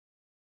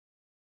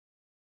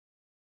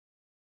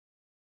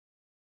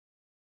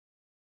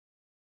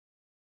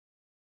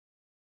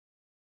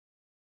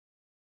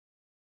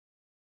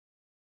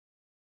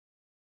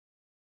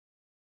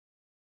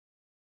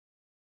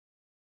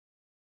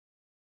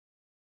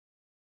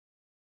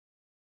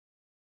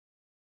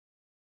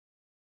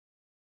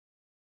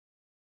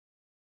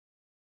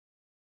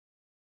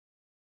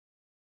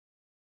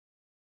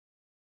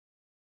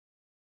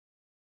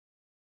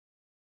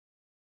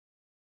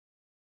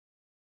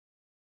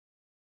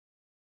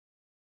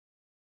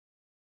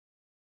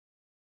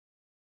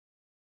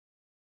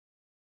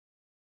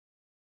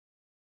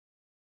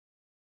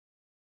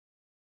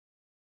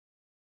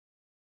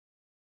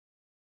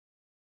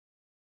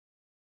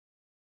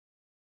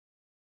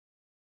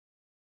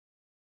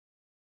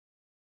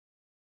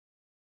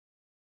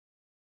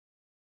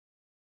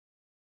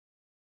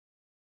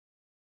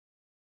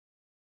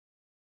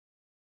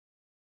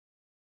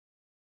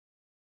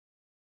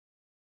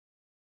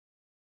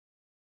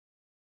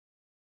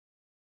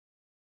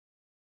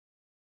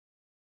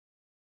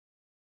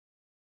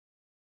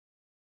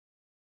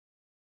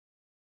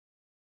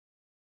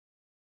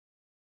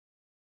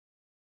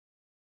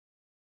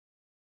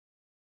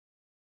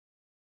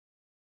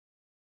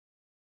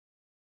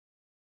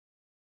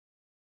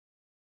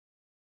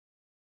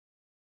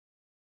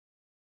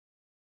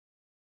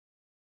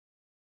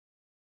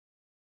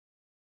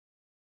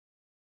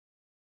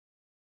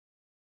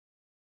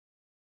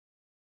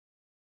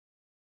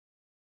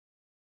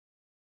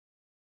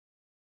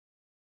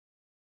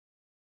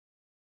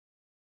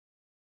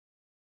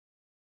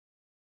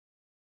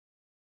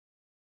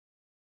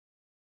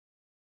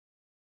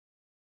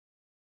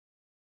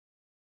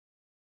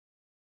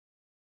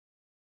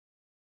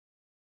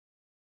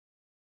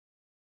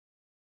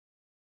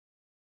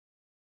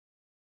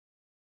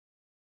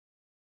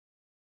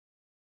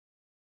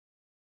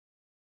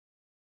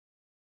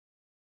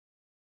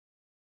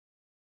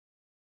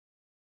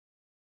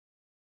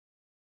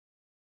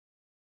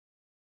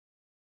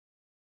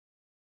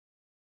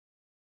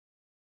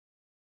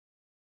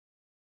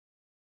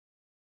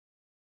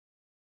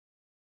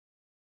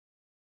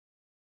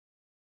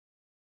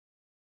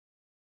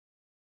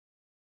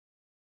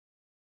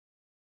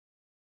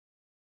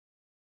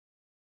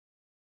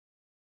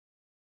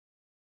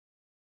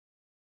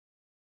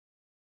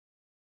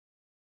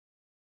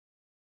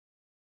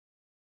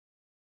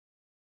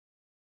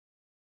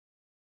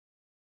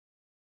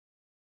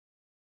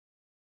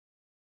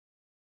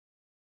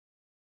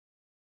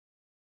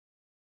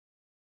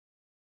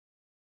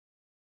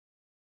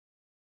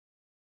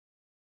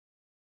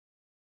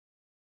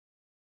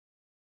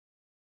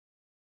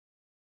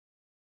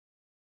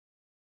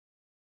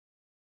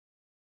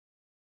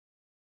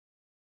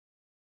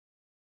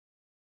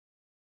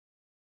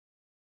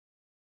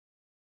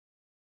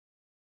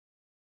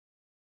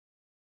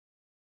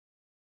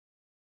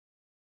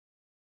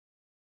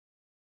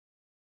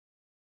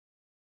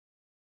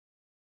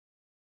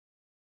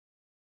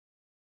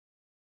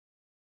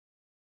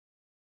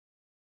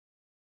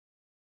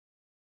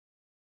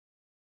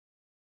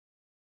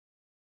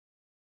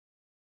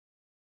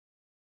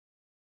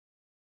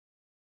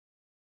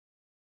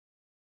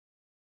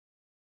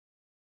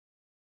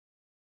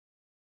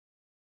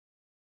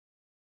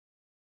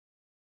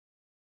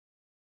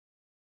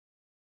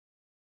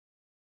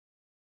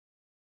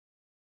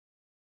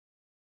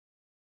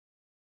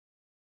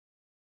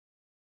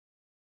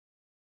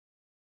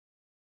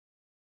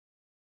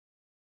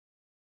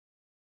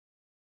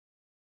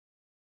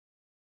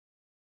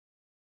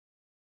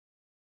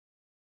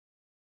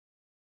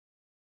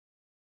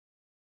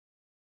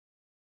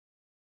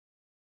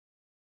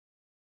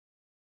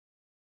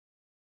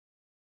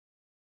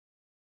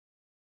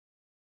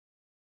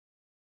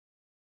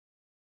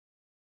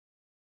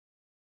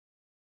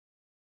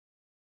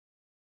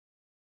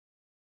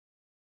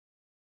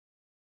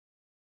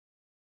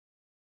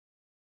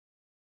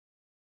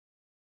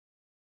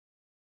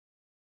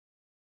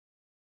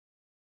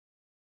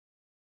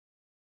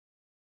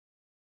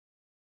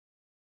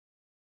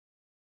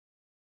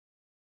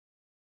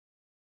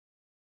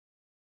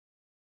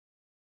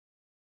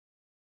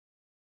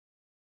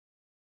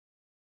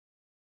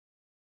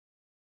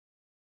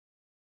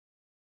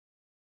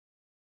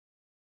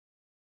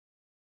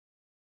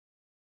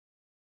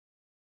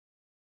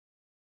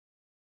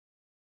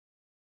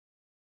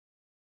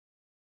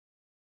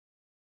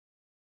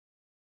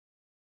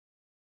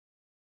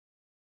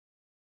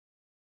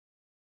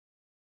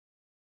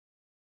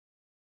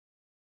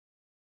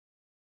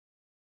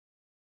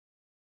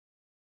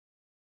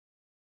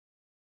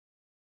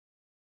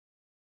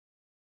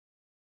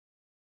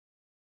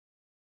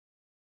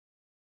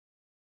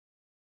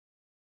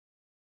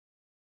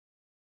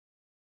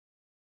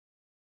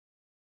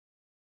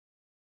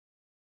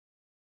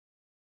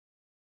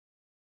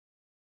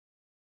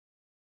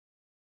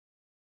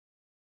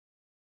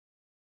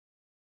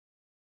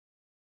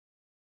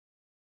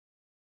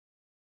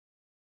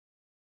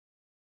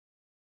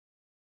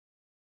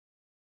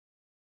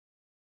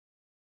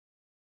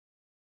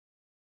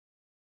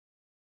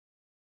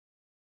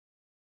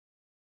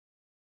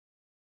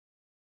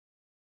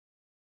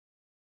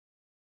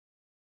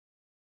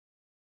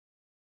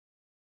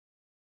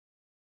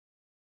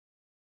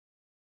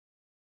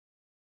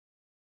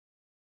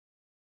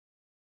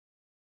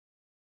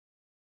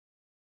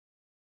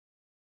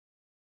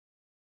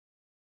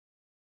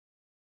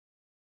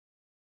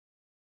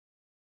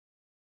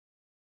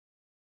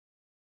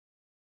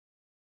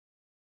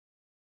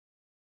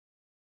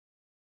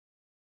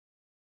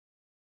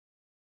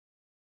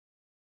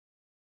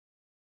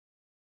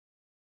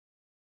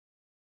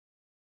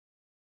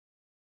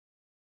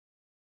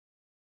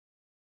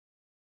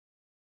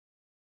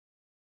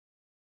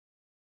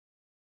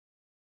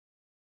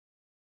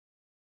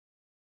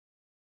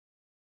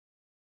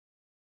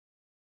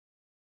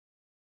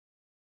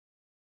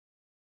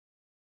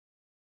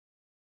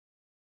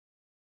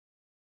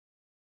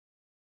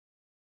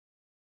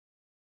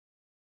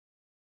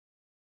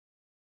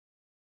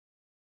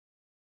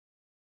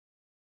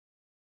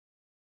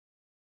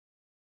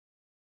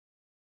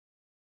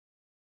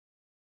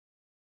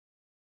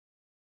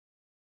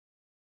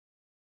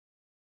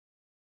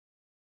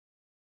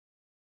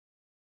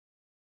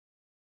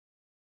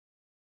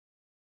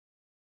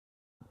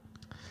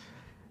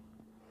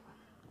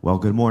Well,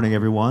 good morning,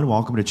 everyone.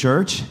 Welcome to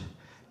church.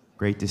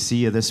 Great to see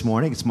you this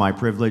morning. It's my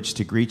privilege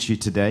to greet you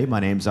today. My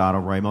name's Otto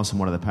Ramos. I'm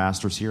one of the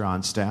pastors here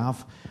on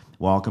staff.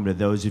 Welcome to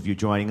those of you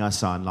joining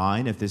us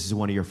online. If this is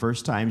one of your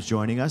first times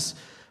joining us,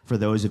 for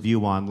those of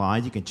you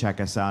online, you can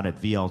check us out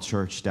at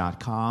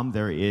vlchurch.com.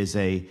 There is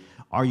a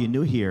Are You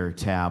New Here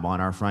tab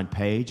on our front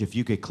page. If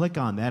you could click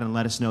on that and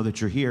let us know that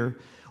you're here,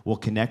 we'll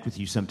connect with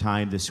you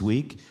sometime this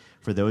week.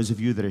 For those of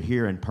you that are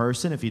here in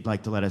person, if you'd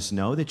like to let us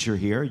know that you're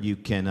here, you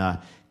can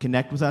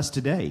connect with us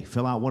today.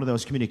 Fill out one of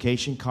those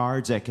communication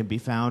cards that can be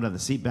found on the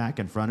seat back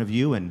in front of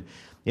you. And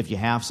if you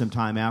have some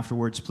time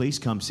afterwards, please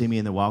come see me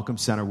in the Welcome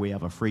Center. We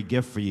have a free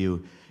gift for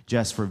you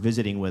just for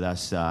visiting with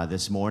us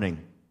this morning.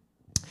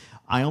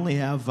 I only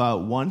have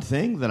one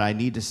thing that I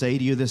need to say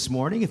to you this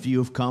morning. If you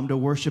have come to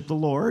worship the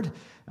Lord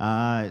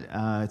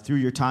through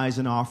your tithes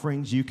and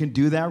offerings, you can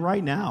do that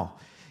right now.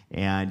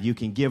 And you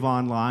can give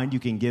online, you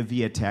can give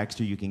via text,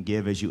 or you can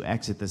give as you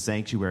exit the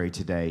sanctuary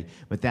today.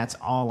 But that's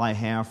all I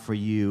have for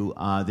you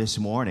this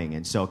morning.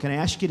 And so can I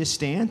ask you to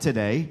stand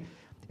today?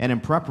 And in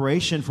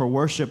preparation for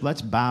worship,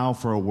 let's bow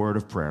for a word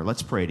of prayer.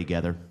 Let's pray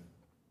together.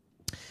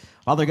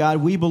 Father God,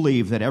 we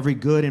believe that every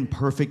good and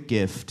perfect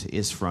gift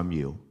is from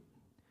you,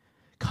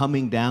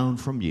 coming down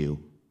from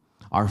you,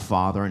 our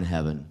Father in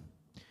heaven.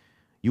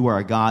 You are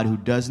a God who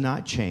does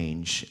not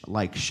change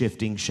like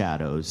shifting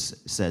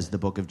shadows, says the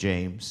book of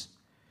James.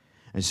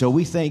 And so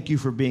we thank you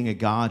for being a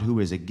God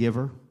who is a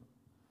giver,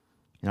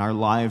 and our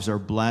lives are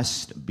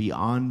blessed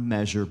beyond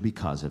measure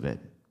because of it.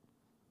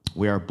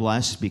 We are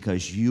blessed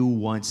because you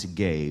once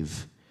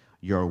gave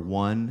your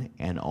one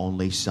and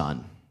only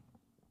Son,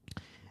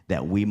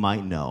 that we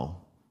might know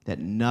that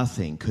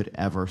nothing could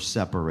ever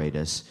separate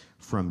us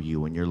from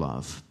you and your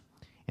love.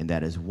 And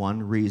that is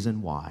one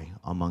reason why,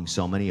 among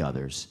so many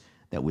others,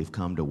 that we've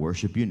come to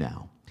worship you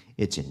now.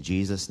 It's in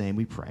Jesus' name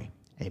we pray.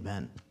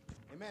 Amen.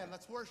 Amen.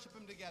 Let's worship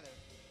him together.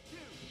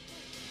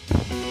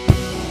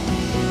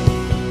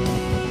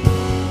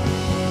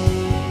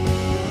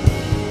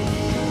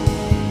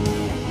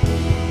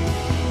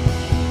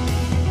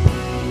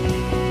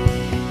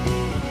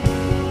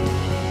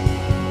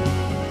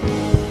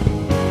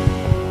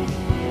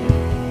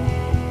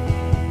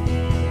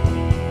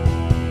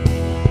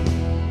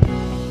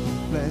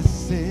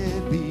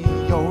 Blessed be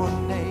your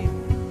name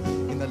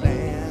in the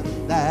land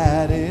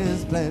that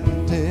is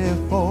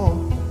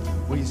plentiful,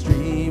 where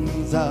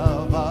streams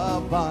of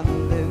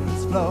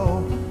abundance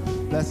flow.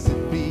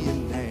 Blessed be your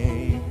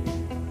name.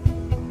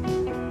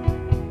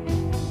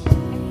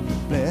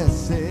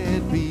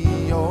 Blessed be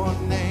your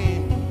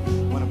name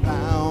when I'm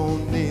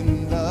found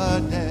in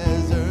the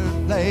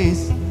desert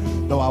place.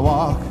 Though I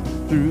walk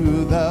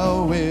through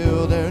the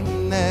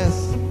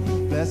wilderness,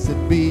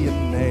 blessed be your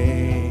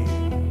name.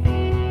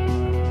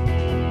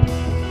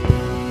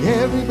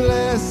 Every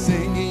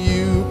blessing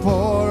you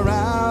pour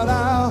out,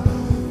 I'll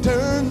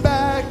turn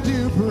back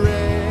to praise.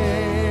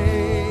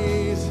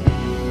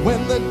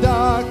 When the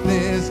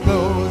darkness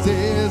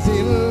closes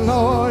in,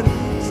 Lord,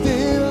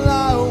 still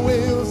I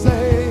will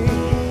say,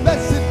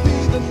 blessed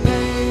be the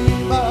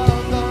name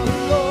of the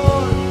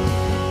Lord.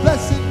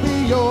 Blessed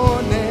be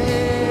your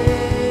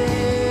name.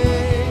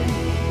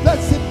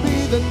 Blessed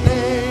be the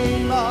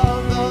name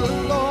of the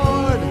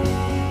Lord.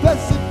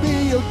 Blessed be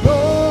your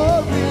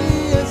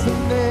glorious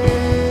name.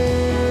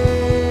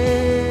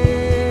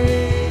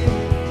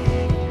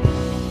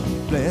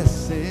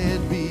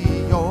 Blessed be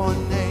your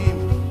name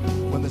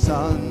when the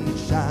sun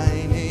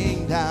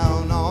shining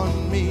down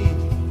on me,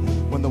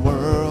 when the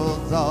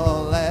world's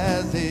all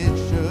as it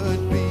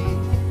should be.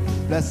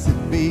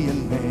 Blessed be your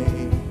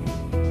name.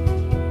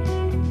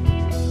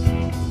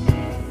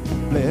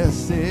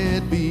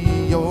 Blessed be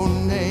your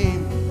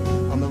name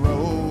on the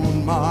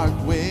road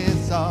marked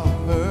with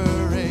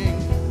suffering,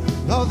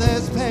 though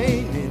there's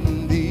pain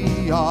in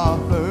the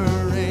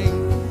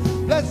offering.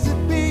 Blessed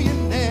be your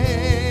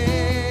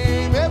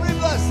name. Every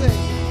blessing,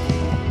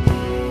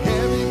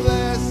 every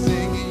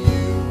blessing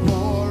you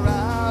pour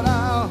out,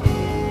 I'll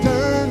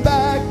turn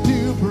back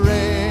to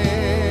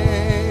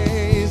praise.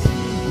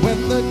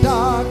 When the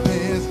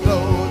darkness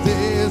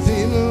closes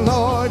in,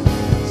 Lord,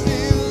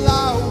 still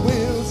I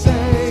will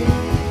say,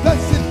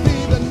 blessed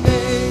be the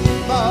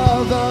name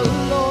of the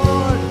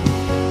Lord.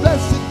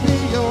 Blessed be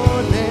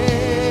your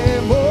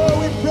name. Oh,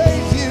 we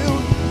praise you.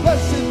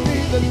 Blessed be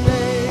the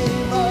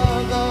name of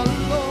the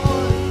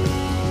Lord.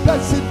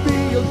 Blessed be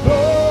your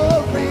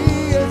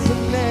glorious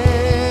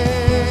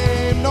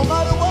name. No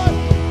matter what,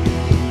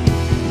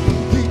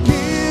 you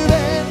give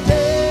and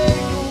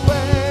take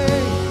away.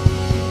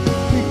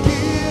 You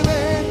give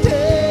and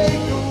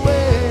take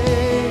away.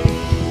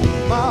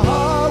 My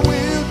heart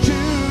will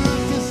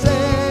choose to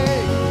say,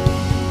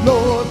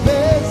 Lord,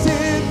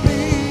 blessed be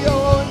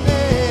your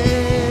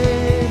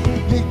name.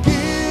 You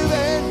give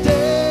and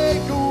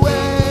take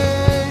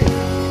away.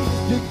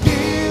 You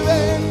give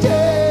and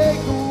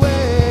take away.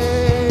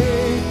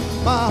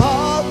 My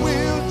heart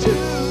will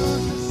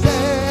choose to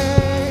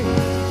say,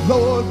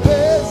 Lord,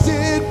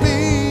 blessed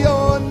be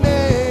your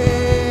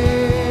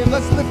name.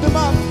 Let's lift him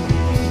up.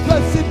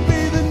 Blessed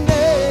be the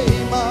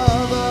name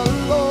of the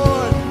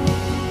Lord.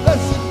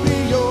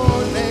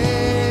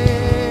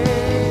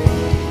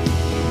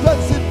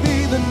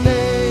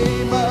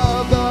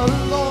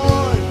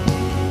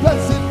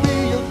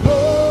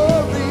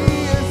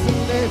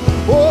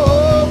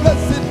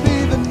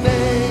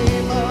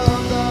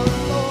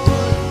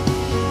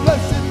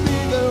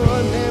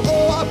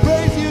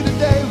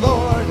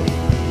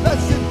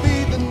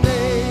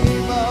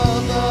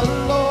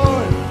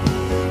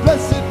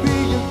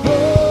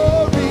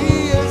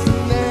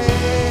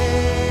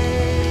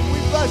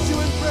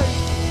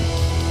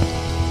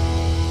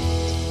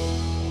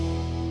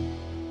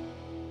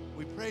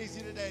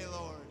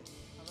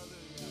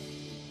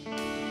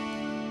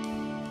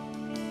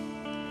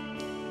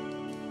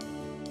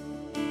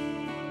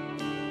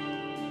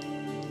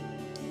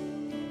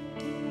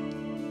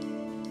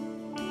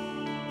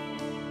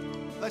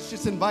 Let's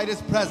just invite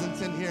his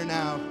presence in here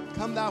now.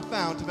 Come thou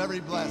fount of every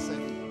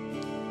blessing.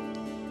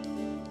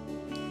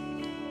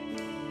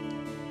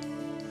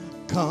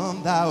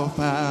 Come thou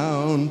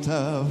fount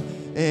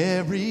of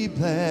every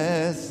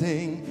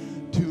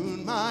blessing.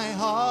 Tune my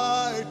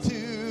heart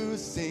to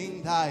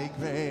sing thy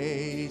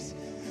grace.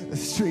 The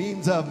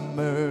streams of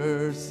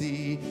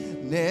mercy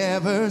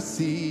never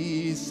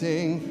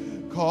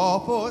ceasing. Call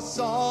for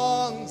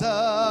songs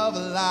of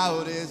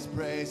loudest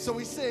praise. So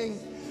we sing.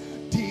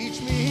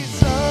 Teach me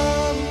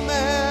some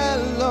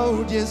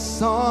melodious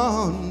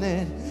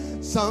sonnet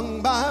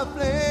sung by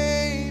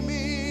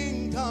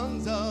flaming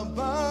tongues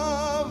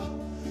above.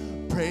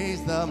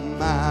 Praise the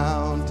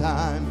mount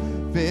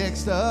I'm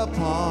fixed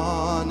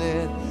upon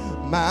it,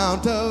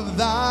 mount of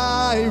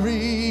thy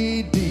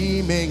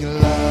redeeming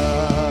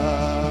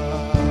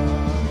love.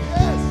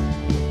 Yes.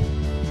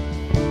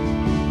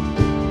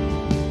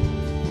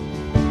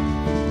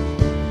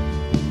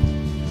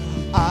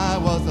 I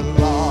was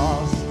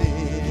lost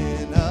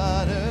in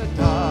utter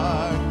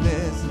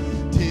darkness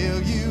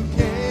till you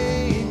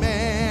came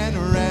and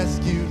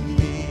rescued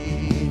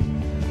me.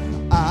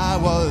 I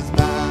was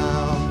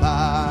bound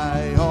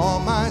by all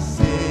my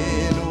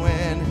sin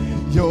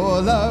when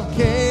your love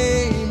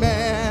came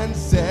and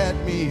set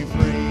me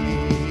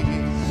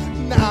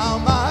free. Now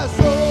my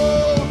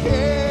soul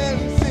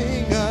can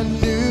sing a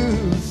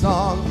new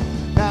song.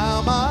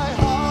 Now my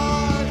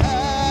heart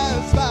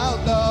has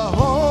found a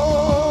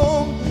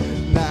home.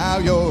 Now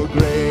your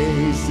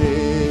grace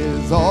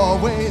is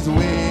always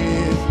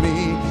with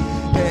me,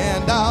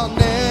 and I'll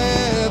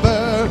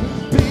never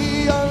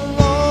be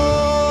alone.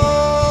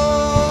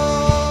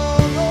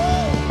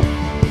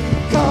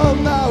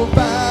 Come thou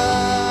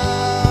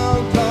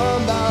fount,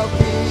 come thou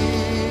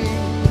King,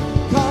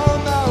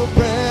 come thou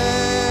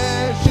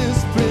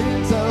precious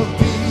Prince of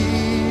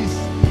Peace.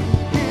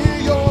 Hear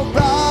your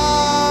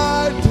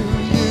bride, to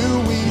you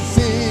we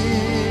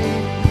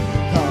sing.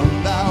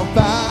 Come thou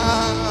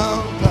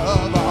fount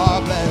of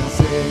our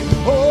blessing.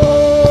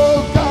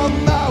 Oh, come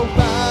thou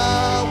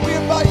fount, we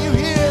invite you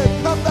here.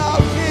 Come thou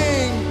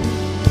King,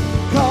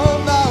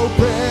 come thou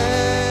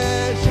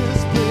precious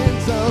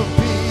Prince of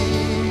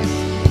Peace.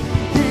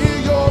 Hear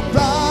your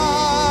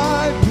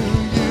bride, to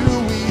you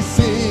we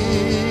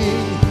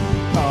sing.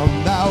 Come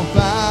thou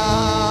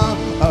fount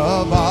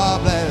of our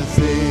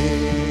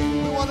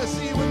blessing. We want to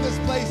see you in this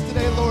place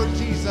today, Lord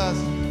Jesus.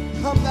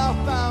 Come thou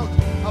fount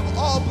of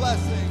all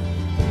blessing.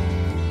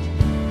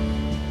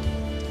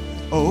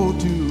 Oh,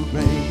 to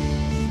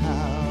grace,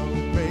 how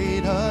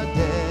great a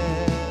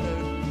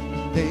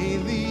debtor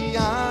daily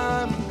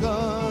I'm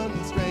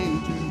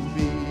constrained to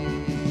be.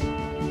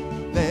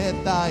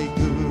 Let thy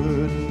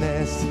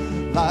goodness,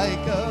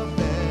 like a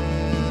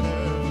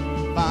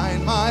fetter,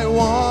 bind my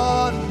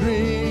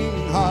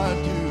wandering heart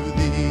to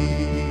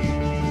thee.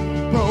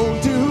 Prone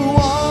to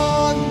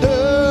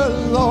wander,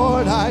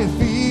 Lord, I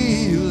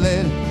feel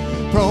it.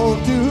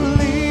 Prone to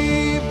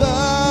leave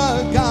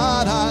the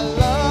God I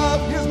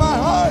love. Here's my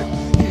heart,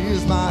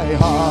 here's my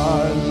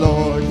heart,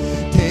 Lord.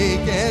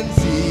 Take and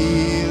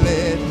seal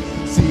it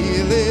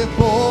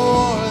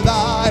for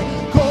thy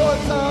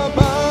courts above.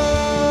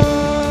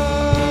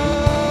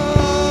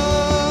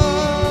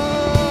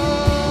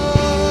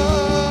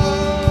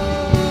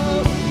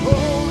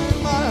 Oh, in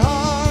my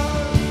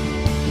heart.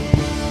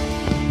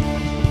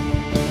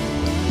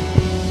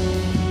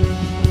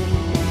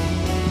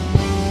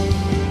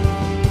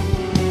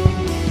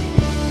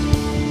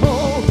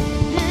 Oh,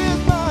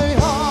 here's my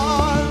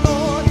heart,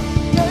 Lord.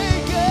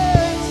 Take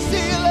and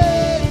seal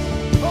it.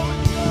 Oh,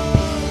 it's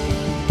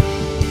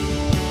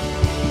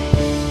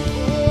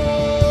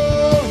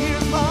oh,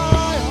 here's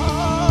my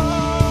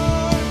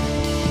heart.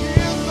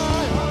 Here's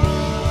my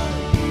heart.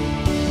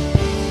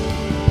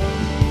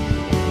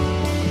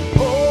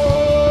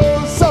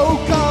 Oh, so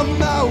come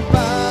thou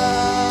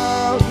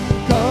fount,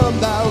 come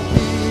thou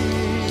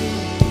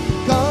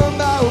King, come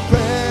thou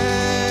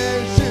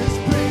precious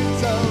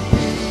Prince of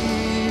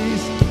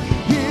Peace.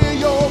 Hear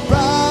your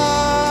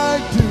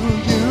bride, to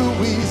you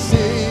we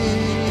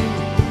sing.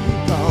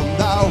 Come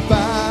thou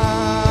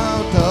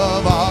fount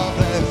of our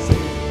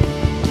blessing.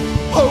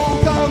 Oh,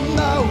 come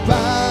thou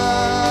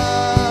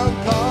fount,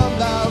 come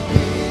thou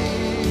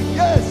King.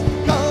 Yes,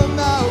 come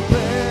thou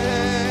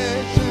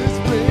precious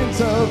Prince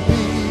of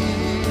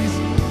Peace.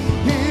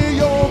 Hear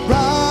your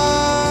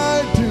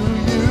bride, to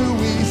you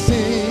we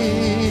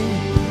sing.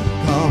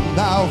 Come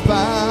thou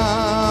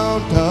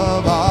fount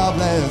of our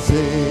blessing.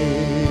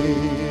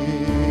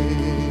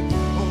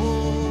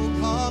 Oh,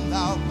 come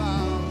thou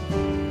fount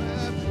of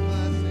every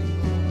blessing,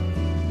 Lord.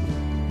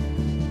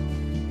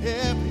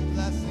 Every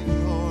blessing,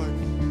 Lord.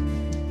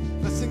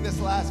 Let's sing this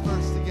last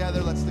verse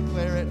together. Let's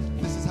declare it.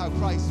 This is how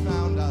Christ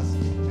found us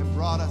and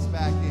brought us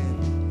back in.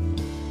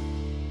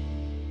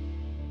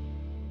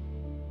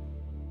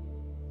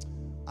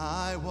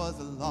 I was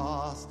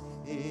lost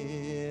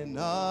in in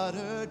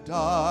utter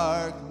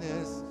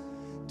darkness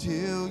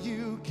till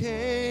you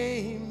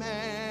came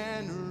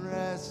and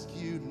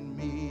rescued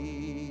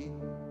me.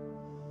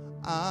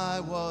 I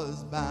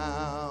was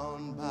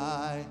bound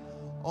by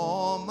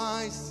all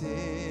my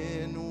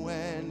sin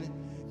when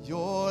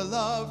your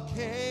love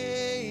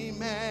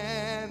came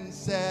and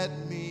set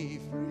me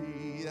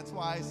free. That's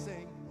why I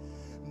sing.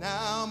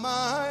 Now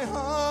my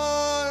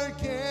heart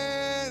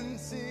can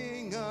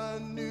sing a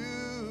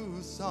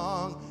new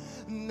song.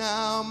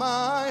 Now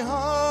my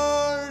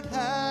heart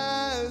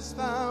has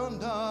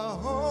found a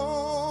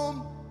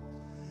home.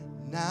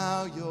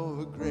 Now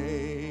your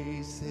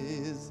grace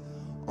is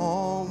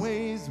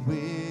always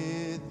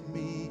with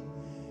me,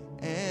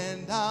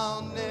 and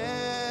I'll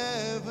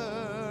never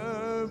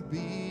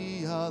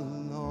be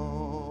alone.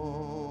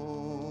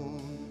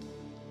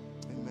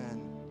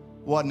 Amen.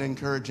 What an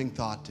encouraging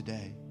thought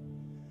today,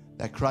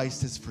 that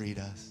Christ has freed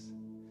us,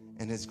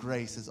 and his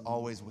grace is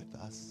always with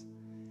us,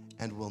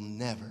 and will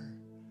never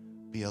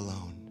be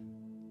alone.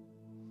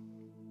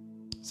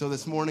 So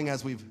this morning,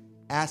 as we've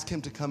asked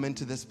him to come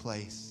into this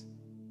place,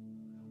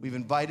 we've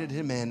invited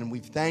him in, and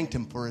we've thanked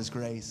him for his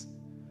grace.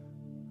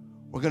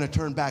 We're going to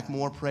turn back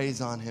more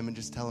praise on him and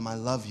just tell him, I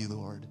love you,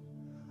 Lord.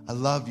 I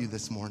love you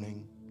this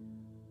morning.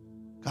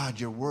 God,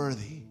 you're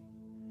worthy.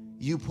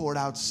 You poured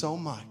out so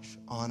much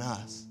on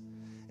us.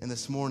 And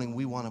this morning,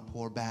 we want to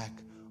pour back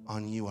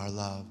on you our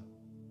love.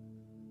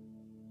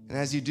 And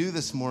as you do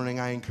this morning,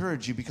 I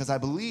encourage you, because I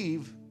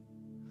believe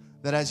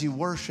that as you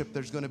worship,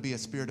 there's going to be a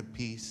spirit of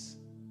peace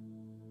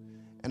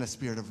and a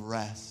spirit of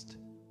rest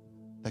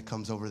that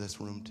comes over this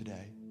room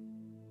today.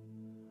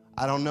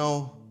 I don't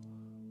know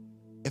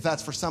if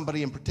that's for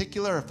somebody in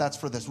particular, or if that's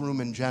for this room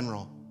in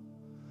general.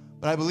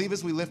 But I believe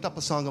as we lift up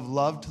a song of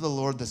love to the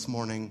Lord this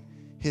morning,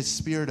 his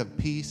spirit of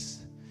peace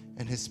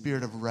and his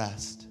spirit of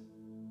rest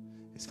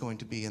is going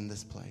to be in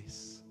this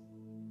place.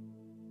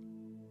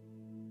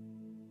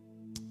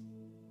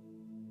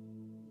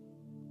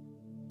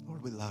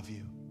 Lord, we love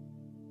you.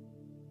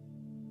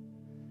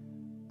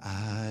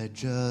 I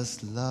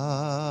just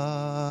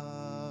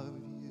love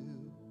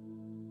you.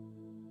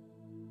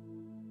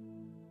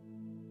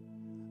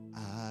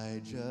 I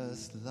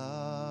just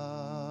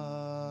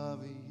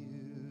love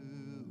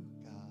you,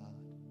 God.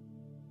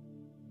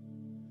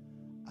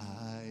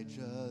 I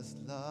just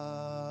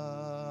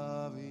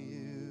love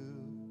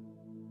you.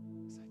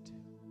 Yes, I do.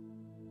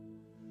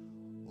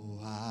 Oh,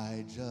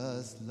 I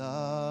just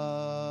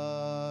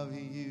love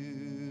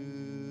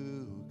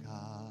you,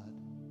 God.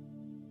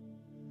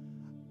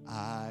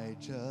 I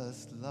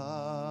just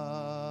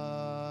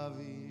love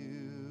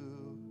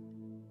you.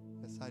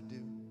 Yes, I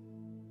do.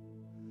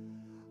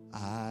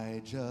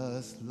 I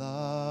just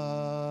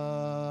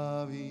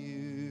love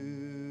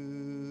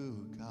you,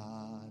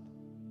 God.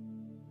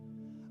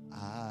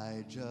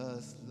 I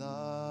just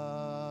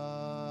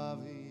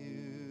love you.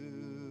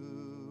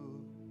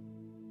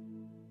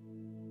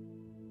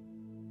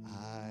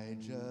 I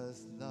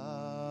just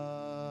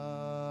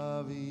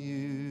love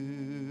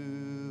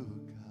you,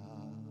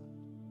 God.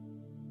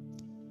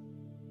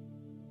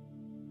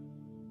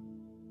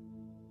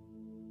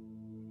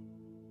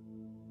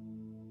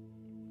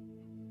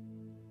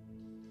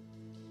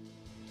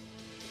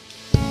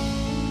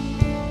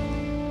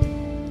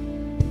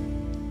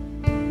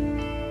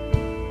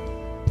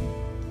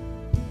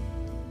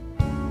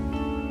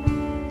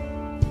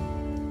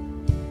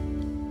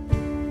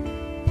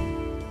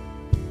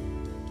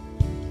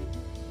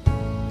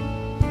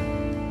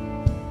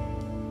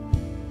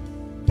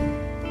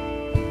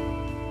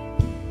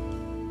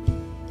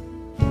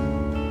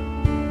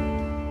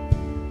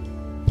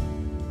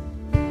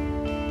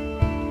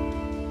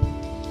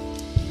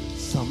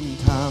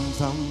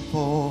 Sometimes I'm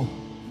full,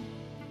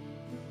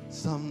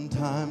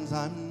 sometimes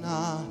I'm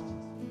not.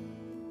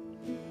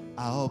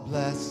 I'll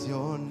bless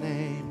your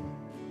name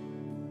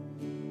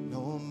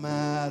no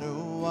matter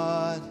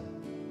what.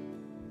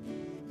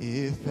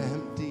 If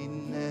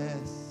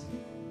emptiness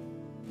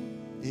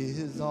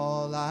is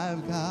all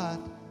I've got,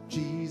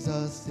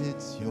 Jesus,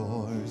 it's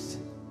yours.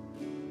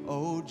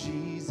 Oh,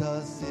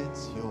 Jesus,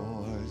 it's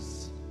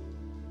yours.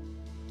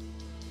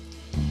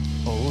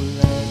 Oh,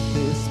 let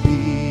this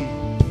be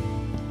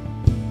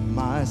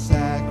my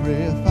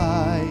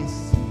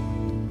sacrifice,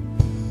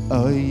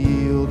 a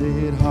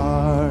yielded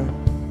heart,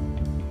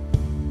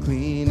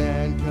 clean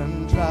and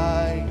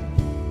contrite.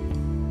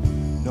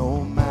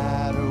 No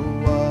matter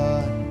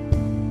what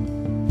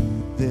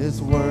this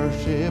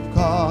worship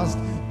cost,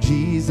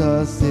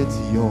 Jesus, it's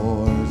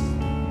yours.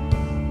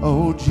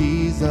 Oh,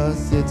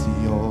 Jesus, it's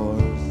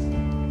yours.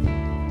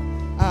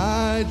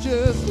 I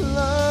just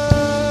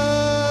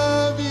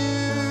love you.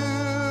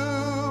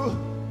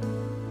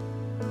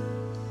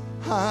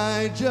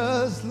 I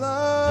just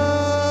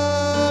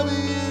love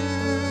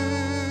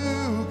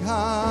you,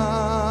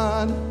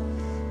 God.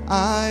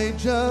 I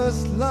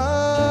just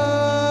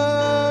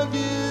love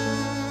you.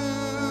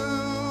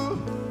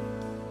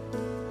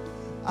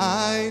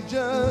 I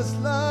just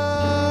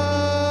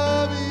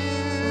love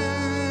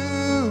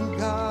you,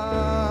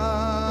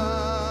 God.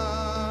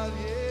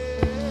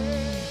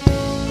 Yeah.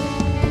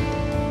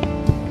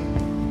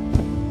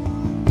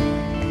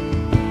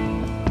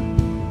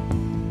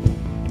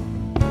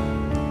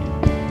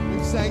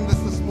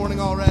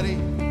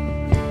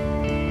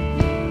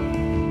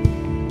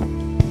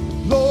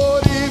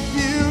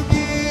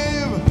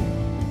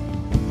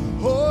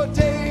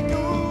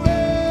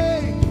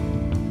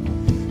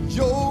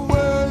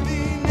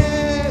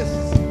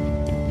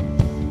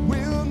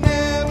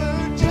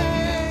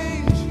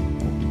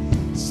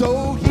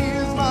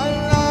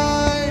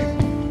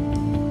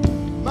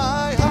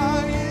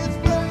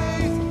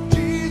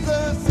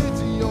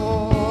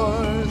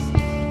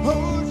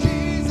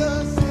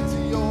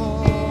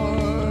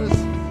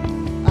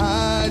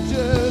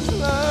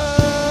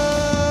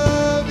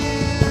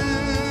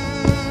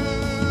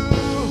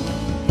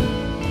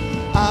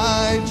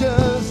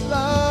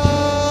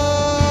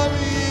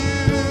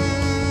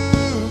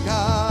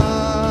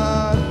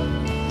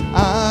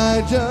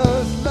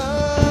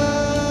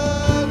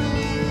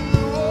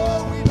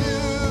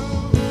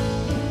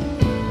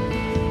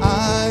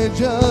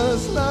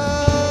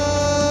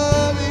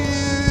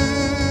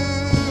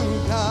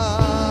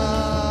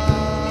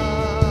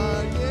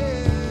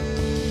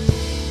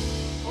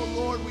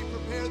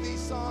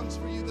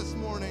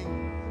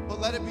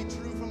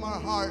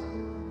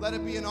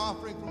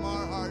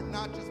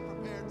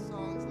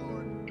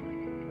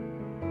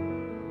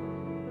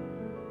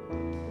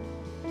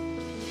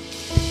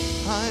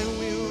 I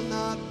will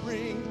not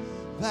bring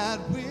that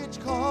which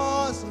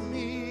cost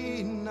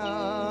me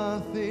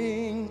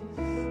nothing.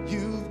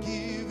 You've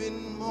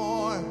given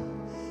more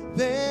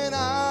than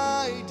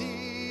I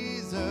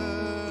deserve.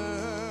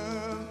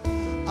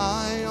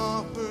 I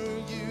offer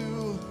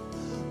you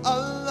a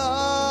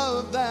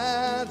love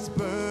that's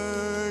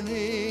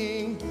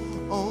burning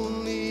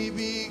only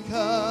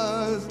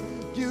because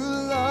you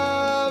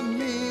love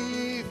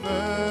me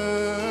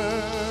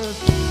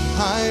first.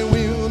 I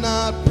will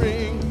not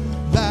bring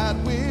that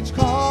which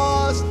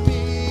cost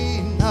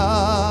me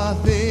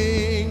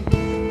nothing.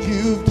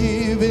 You've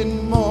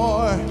given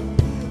more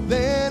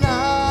than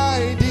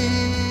I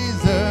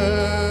deserve.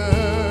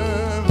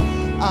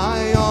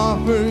 I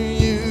offer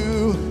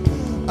you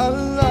a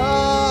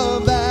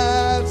love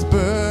that's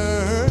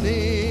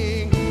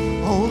burning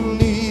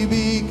only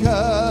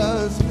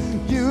because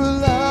you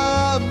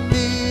love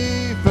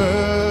me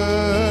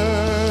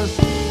first.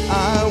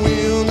 I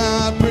will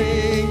not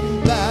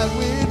bring that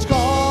which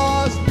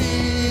cost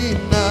me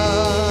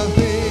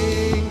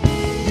nothing.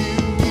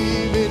 You've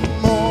given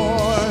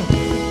more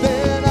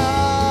than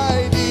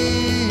I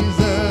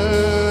deserve.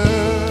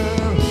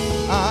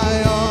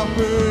 I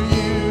offer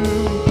you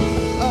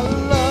a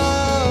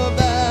love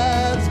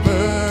that's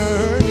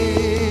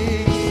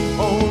burning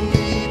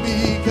only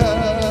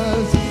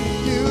because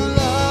you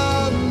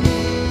love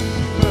me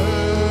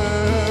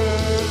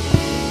first.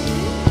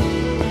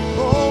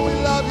 Oh, we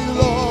love you,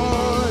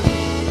 Lord.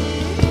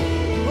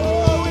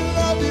 Oh, we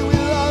love you, we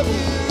love you.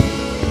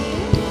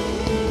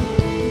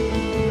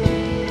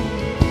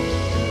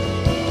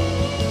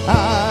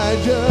 I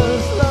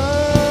just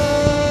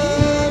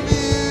love you.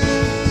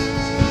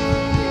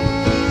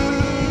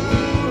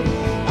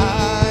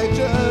 I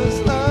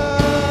just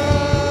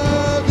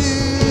love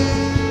you,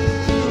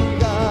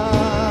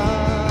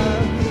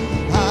 God.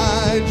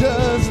 I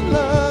just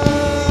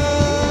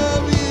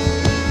love you.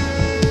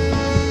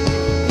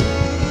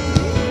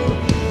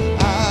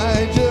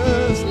 I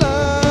just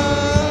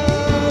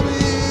love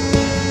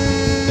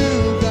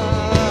you,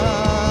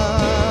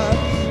 God.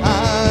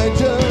 I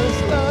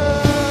just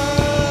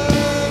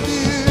love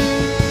you.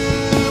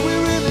 We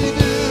really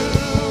do.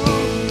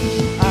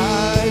 I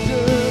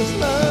just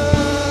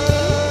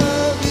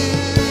love you,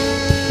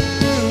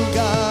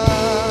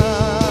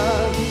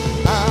 God.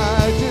 I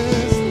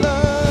just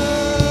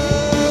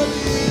love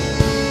you.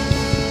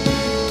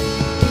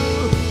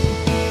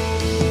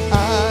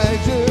 I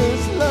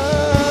just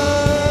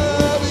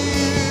love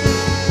you,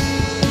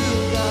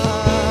 God.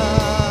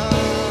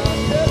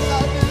 Yes,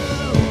 I do.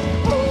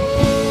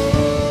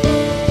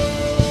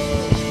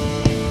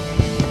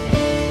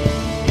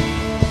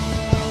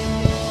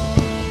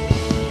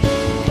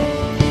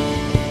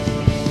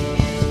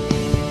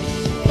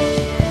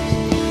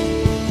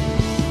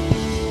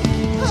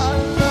 I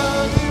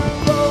love you,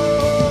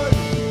 Lord.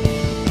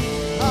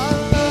 I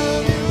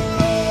love you,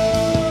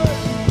 Lord.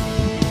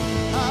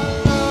 I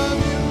love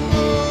you,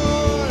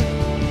 Lord.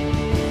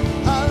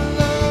 I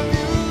love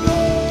you,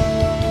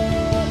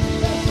 Lord.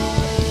 Yes, I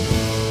do.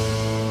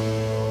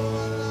 Oh,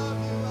 I love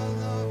you, I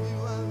love you,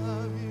 I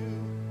love you.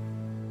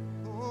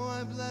 Oh,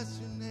 I bless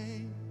your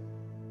name.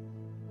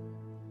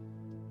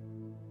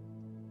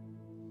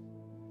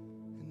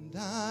 And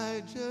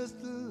I just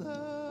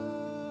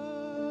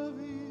love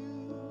you.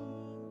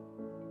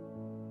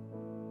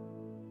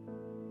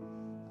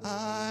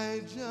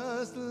 I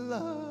just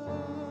love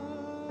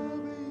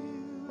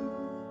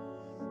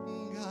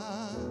you,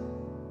 God.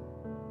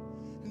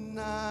 And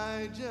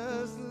I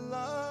just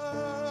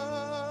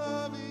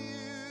love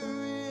you.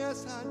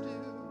 Yes, I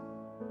do.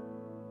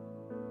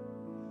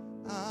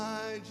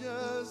 I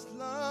just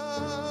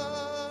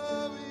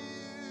love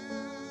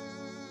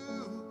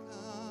you,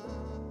 God.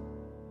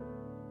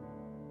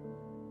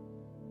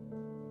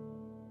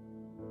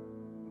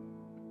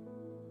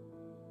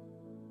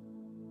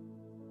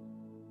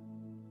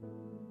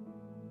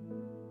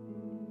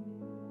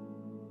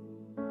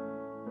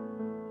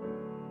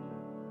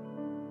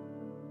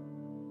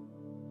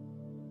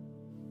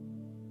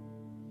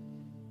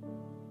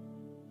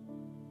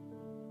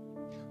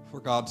 For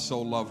God so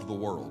loved the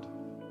world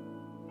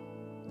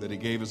that he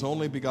gave his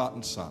only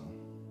begotten Son,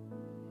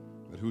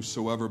 that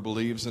whosoever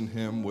believes in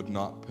him would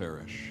not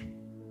perish,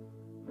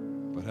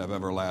 but have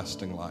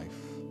everlasting life.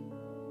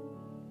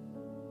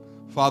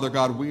 Father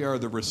God, we are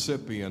the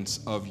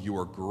recipients of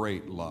your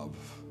great love,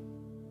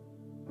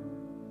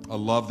 a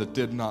love that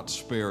did not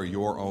spare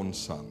your own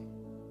Son.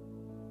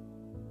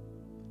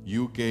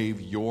 You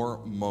gave your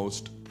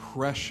most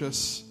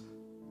precious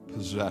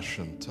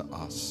possession to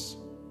us,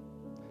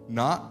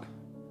 not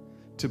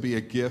to be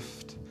a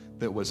gift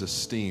that was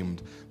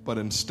esteemed, but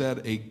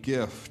instead a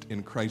gift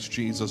in Christ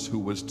Jesus, who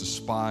was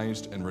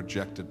despised and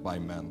rejected by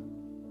men,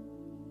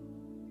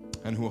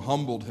 and who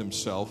humbled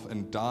himself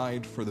and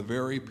died for the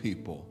very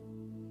people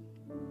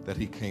that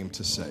he came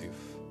to save.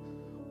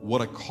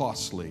 What a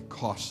costly,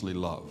 costly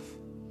love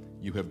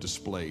you have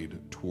displayed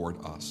toward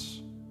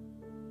us.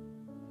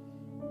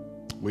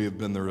 We have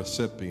been the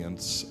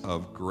recipients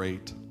of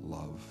great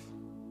love.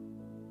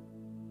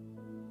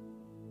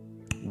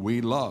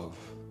 We love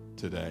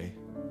today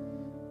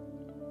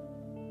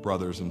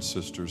brothers and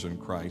sisters in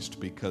Christ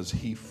because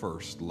he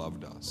first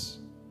loved us.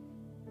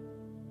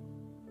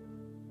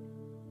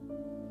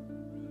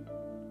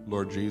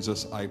 Lord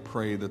Jesus, I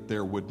pray that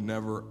there would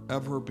never,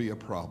 ever be a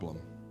problem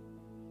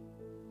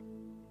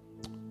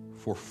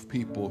for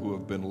people who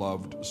have been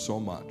loved so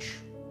much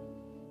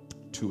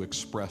to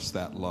express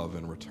that love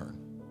in return.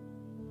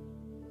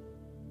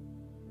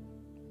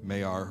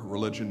 May our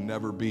religion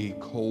never be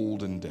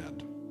cold and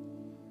dead.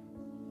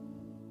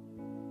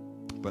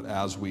 But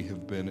as we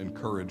have been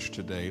encouraged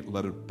today,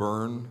 let it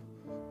burn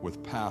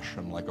with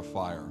passion like a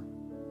fire.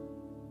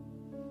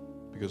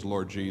 Because,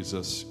 Lord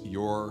Jesus,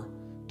 your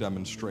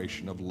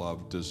demonstration of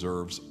love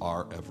deserves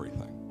our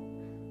everything.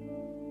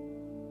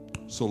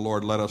 So,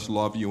 Lord, let us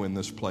love you in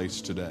this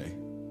place today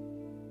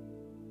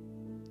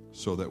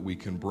so that we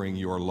can bring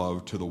your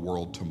love to the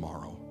world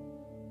tomorrow.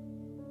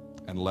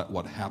 And let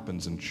what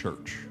happens in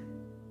church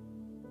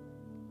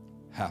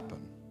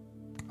happen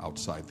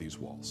outside these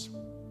walls.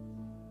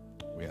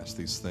 We ask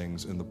these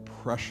things in the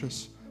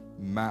precious,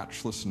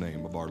 matchless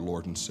name of our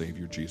Lord and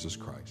Savior, Jesus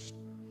Christ.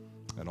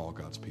 And all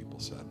God's people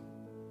said,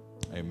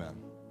 amen.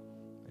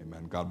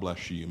 Amen. God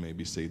bless you. You may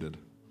be seated.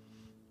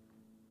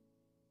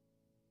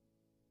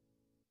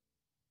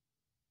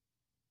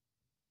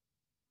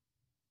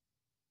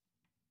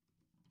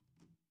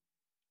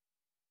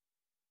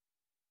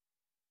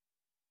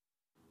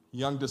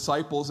 Young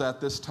disciples,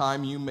 at this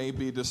time you may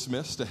be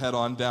dismissed to head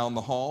on down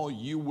the hall.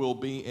 You will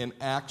be in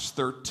Acts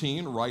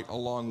 13 right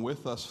along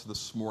with us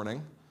this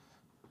morning.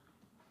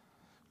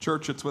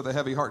 Church, it's with a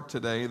heavy heart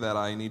today that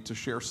I need to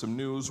share some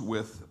news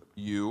with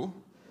you.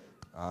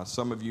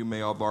 Some of you may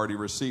have already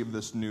received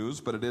this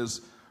news, but it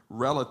is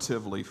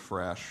relatively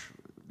fresh.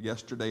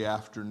 Yesterday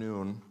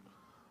afternoon,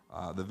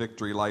 the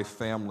Victory Life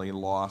family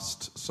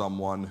lost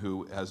someone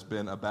who has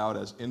been about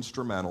as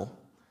instrumental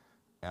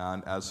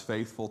and as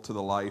faithful to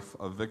the life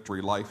of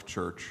Victory Life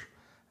Church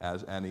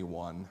as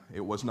anyone.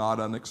 It was not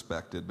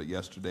unexpected, but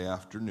yesterday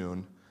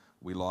afternoon,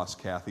 we lost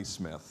Kathy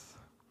Smith.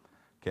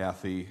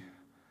 Kathy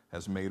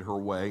has made her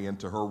way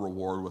into her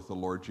reward with the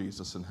Lord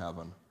Jesus in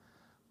heaven.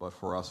 But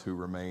for us who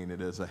remain,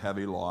 it is a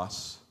heavy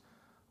loss.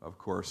 Of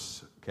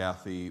course,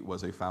 Kathy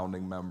was a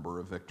founding member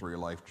of Victory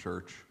Life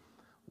Church,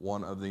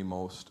 one of the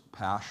most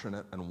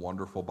passionate and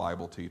wonderful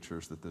Bible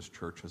teachers that this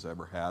church has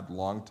ever had,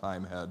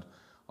 longtime head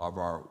of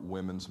our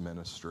women's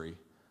ministry,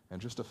 and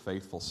just a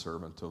faithful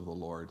servant of the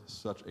Lord.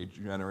 Such a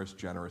generous,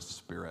 generous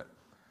spirit.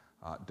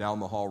 Down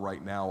the hall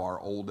right now, our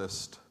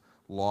oldest,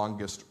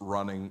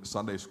 longest-running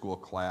Sunday school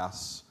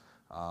class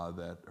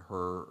that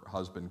her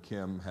husband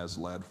Kim has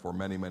led for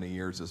many, many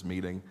years is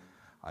meeting.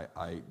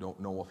 I don't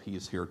know if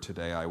he's here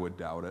today. I would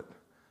doubt it.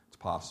 It's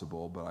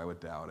possible, but I would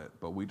doubt it.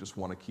 But we just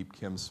want to keep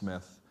Kim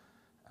Smith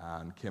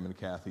and Kim and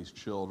Kathy's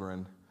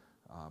children,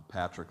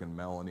 Patrick and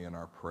Melanie, in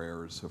our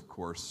prayers. Of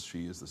course,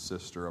 she is the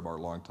sister of our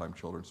longtime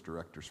children's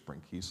director,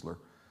 Spring Kiesler,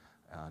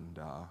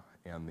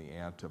 and the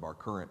aunt of our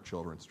current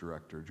children's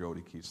director,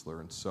 Jody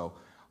Kiesler. And so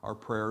our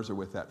prayers are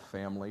with that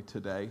family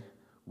today.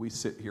 We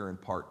sit here in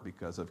part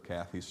because of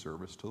Kathy's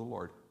service to the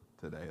Lord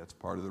today. That's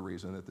part of the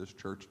reason that this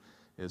church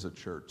is a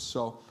church.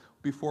 So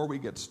before we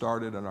get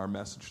started on our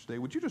message today,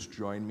 would you just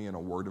join me in a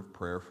word of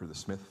prayer for the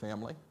Smith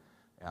family?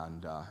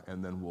 And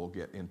then we'll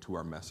get into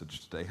our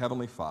message today.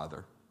 Heavenly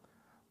Father,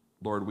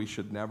 Lord, we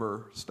should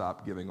never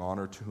stop giving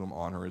honor to whom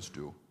honor is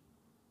due.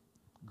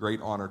 Great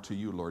honor to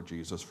you, Lord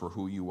Jesus, for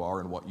who you are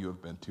and what you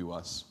have been to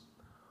us.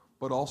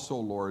 But also,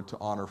 Lord, to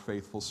honor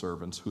faithful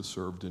servants who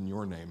served in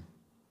your name.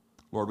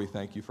 Lord, we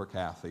thank you for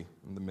Kathy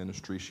and the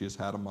ministry she has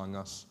had among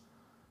us.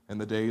 And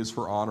the days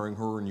for honoring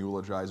her and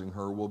eulogizing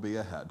her will be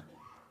ahead.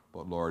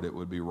 But Lord, it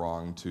would be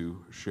wrong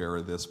to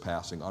share this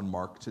passing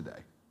unmarked today.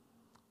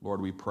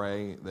 Lord, we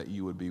pray that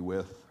you would be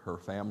with her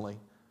family.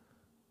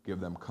 Give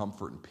them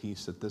comfort and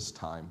peace at this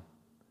time.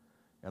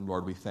 And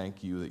Lord, we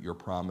thank you that your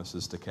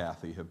promises to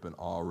Kathy have been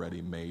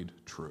already made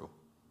true,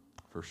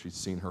 for she's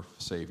seen her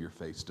Savior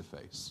face to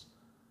face.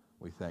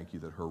 We thank you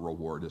that her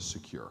reward is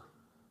secure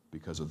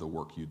because of the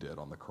work you did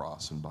on the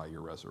cross and by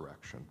your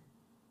resurrection.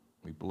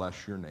 We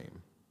bless your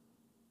name.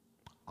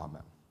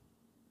 Amen.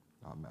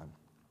 Amen.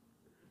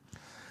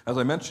 As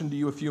I mentioned to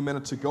you a few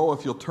minutes ago,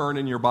 if you'll turn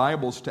in your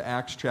Bibles to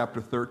Acts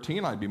chapter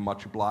 13, I'd be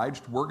much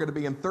obliged. We're going to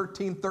be in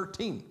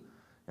 13:13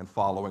 and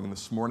following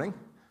this morning.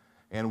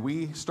 And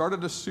we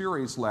started a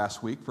series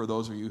last week, for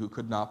those of you who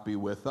could not be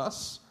with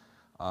us,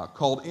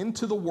 called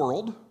Into the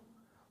World,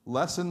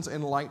 Lessons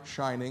in Light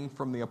Shining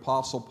from the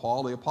Apostle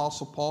Paul. The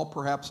Apostle Paul,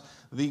 perhaps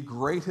the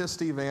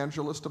greatest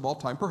evangelist of all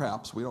time,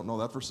 perhaps. We don't know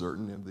that for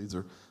certain. These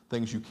are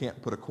things you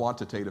can't put a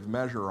quantitative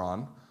measure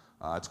on.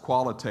 It's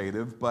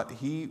qualitative, but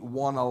he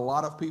won a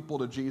lot of people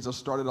to Jesus,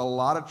 started a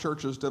lot of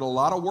churches, did a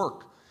lot of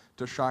work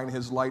to shine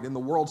his light in the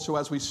world. So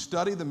as we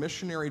study the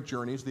missionary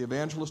journeys, the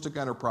evangelistic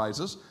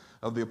enterprises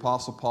of the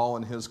Apostle Paul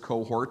and his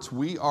cohorts,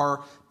 we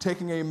are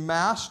taking a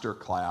master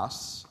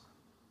class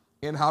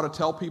in how to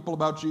tell people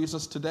about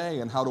Jesus today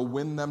and how to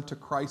win them to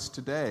Christ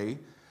today.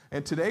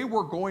 And today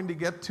we're going to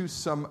get to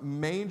some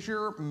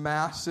major,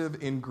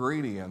 massive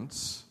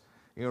ingredients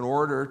in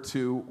order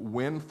to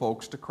win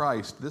folks to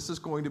Christ. This is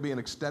going to be an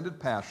extended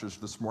passage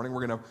this morning.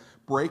 We're going to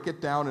break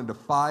it down into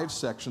 5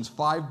 sections,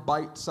 5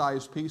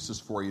 bite-sized pieces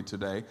for you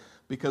today,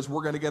 because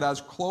we're going to get as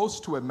close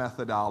to a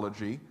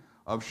methodology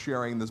of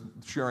sharing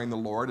the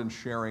Lord and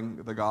sharing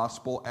the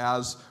gospel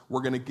as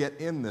we're going to get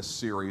in this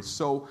series.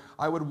 So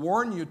I would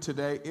warn you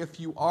today, if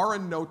you are a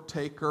note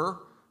taker,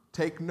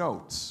 take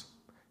notes.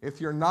 If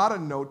you're not a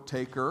note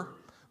taker,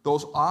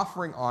 those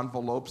offering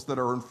envelopes that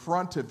are in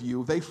front of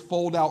you, they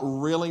fold out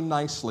really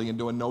nicely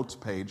into a notes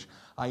page.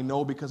 I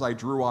know because I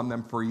drew on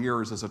them for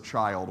years as a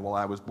child while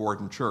I was bored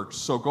in church.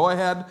 So go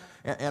ahead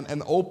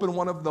and open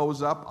one of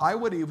those up. I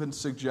would even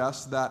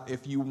suggest that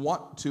if you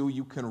want to,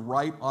 you can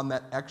write on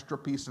that extra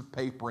piece of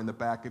paper in the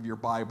back of your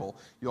Bible.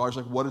 You're always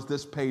like, what is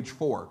this page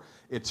for?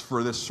 It's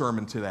for this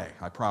sermon today,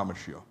 I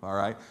promise you, all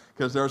right?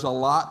 Because there's a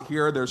lot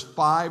here. There's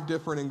 5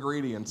 different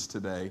ingredients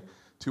today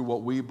to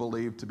what we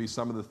believe to be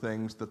some of the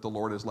things that the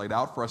Lord has laid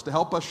out for us to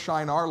help us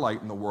shine our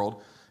light in the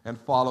world and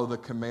follow the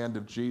command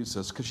of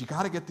Jesus. Because you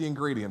got to get the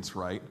ingredients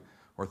right,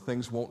 or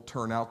things won't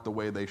turn out the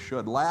way they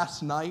should.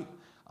 Last night,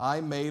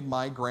 I made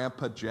my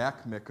grandpa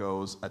Jack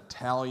Micko's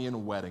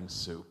Italian wedding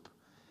soup,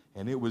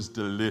 and it was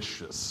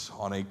delicious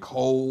on a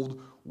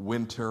cold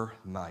winter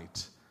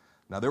night.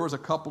 Now, there was a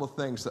couple of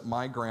things that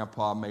my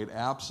grandpa made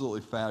absolutely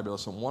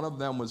fabulous, and one of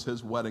them was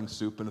his wedding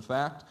soup. In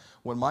fact,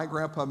 when my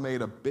grandpa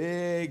made a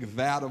big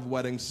vat of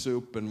wedding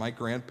soup, and my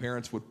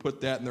grandparents would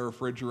put that in the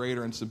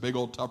refrigerator in some big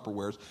old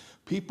Tupperwares,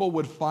 people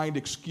would find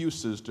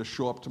excuses to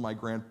show up to my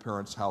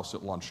grandparents' house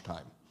at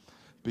lunchtime,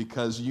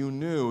 because you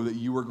knew that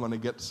you were going to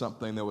get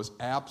something that was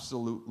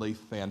absolutely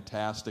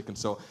fantastic. And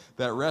so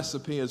that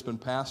recipe has been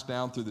passed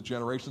down through the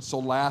generations. So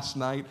last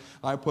night,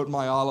 I put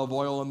my olive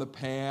oil in the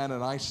pan,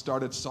 and I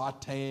started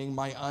sauteing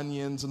my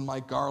onions and my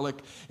garlic,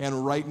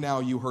 and right now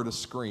you heard a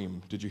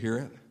scream. Did you hear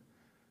it?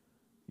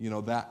 You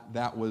know,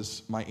 that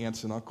was my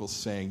aunts and uncles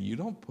saying, you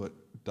don't put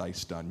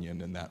diced onion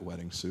in that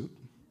wedding soup.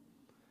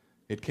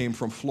 It came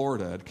from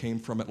Florida. It came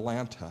from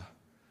Atlanta.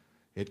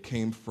 It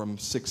came from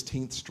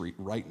 16th Street.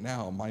 Right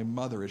now, my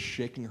mother is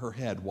shaking her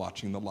head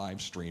watching the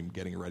live stream,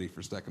 getting ready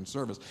for second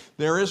service.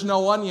 There is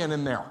no onion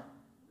in there.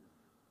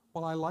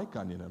 Well, I like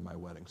onion in my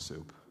wedding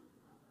soup,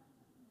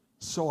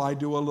 so I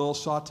do a little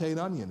sautéed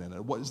onion in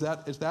it. What is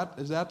that? Is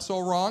that so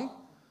wrong?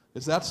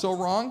 Is that so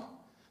wrong?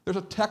 There's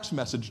a text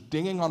message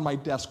dinging on my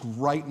desk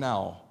right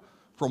now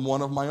from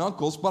one of my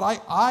uncles, but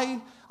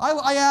I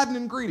add an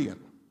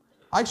ingredient.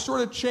 I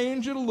sort of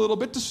change it a little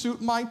bit to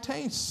suit my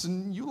tastes.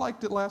 And you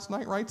liked it last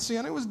night, right,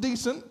 Sienna? It was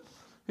decent.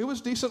 It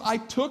was decent. I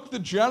took the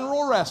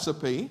general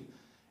recipe,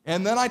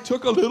 and then I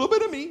took a little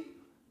bit of me,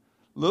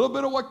 a little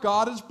bit of what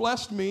God has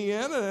blessed me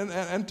in,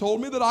 and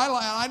told me that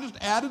I just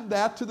added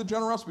that to the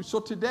general recipe. So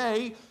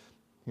today,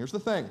 here's the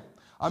thing.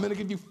 I'm going to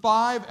give you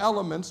 5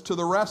 elements to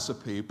the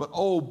recipe, but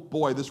oh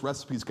boy, this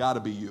recipe's got to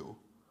be you.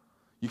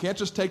 You can't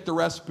just take the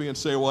recipe and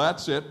say, well,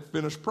 that's it,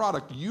 finished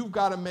product. You've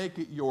got to make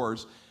it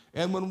yours.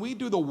 And when we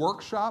do the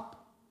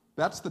workshop,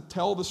 that's the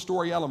tell the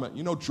story element.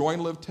 You know, join,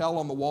 live, tell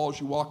on the wall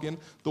as you walk in.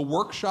 The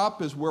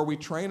workshop is where we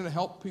train and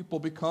help people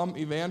become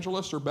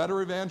evangelists or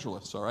better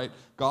evangelists, all right?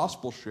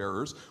 Gospel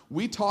sharers.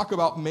 We talk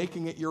about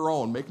making it your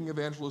own, making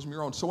evangelism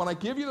your own. So when I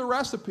give you the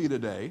recipe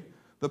today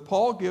that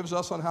Paul gives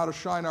us on how to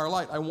shine our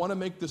light, I want to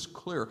make this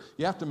clear.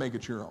 You have to make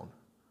it your own.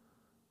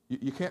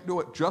 You can't do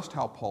it just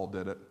how Paul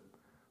did it.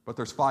 But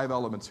there's 5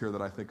 elements here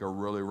that I think are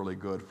really, really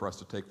good for us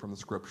to take from the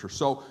Scripture.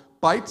 So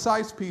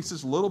bite-sized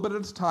pieces, a little bit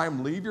at a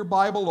time. Leave your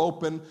Bible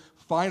open.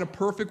 Find a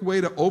perfect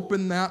way to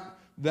open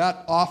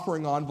that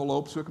offering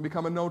envelope so it can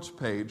become a notes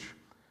page.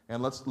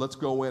 And let's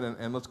go in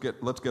and let's get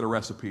a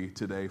recipe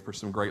today for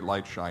some great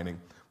light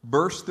shining.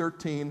 Verse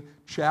 13,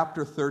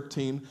 chapter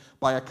 13.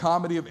 By a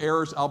comedy of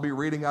errors, I'll be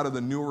reading out of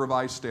the New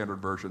Revised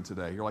Standard Version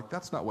today. You're like,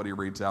 that's not what he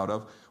reads out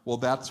of. Well,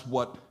 that's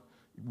what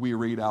we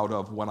read out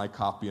of when I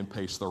copy and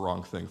paste the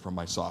wrong thing from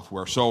my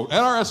software. So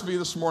NRSV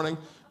this morning,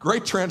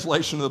 great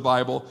translation of the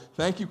Bible.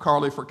 Thank you,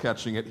 Carly, for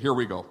catching it. Here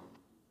we go.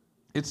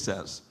 It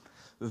says,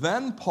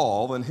 Then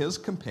Paul and his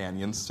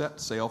companions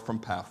set sail from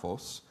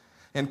Paphos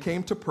and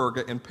came to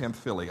Perga in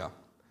Pamphylia.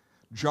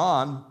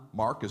 John,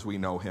 Mark as we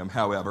know him,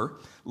 however,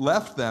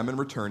 left them and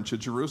returned to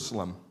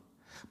Jerusalem.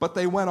 But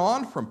they went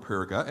on from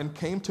Perga and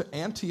came to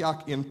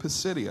Antioch in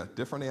Pisidia,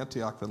 different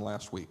Antioch than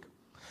last week.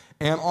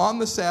 And on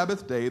the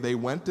Sabbath day, they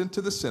went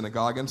into the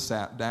synagogue and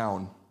sat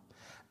down.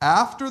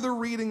 After the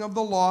reading of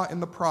the law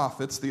and the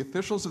prophets, the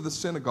officials of the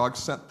synagogue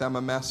sent them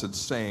a message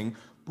saying,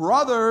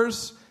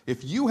 Brothers,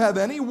 if you have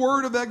any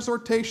word of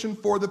exhortation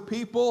for the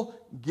people,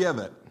 give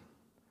it.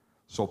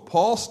 So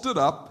Paul stood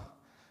up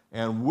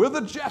and with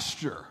a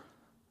gesture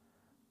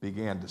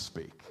began to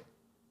speak.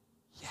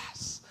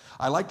 Yes.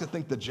 I like to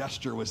think the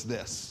gesture was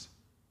this.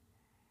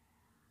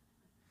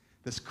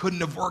 This couldn't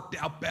have worked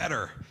out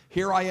better.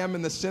 Here I am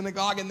in the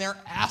synagogue, and they're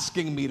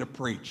asking me to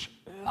preach.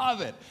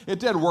 Love it. It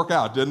did work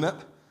out, didn't it?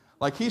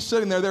 Like he's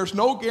sitting there. There's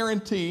no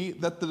guarantee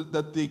that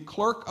the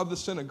clerk of the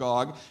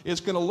synagogue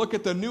is going to look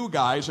at the new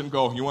guys and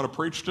go, you want to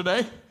preach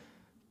today?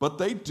 But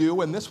they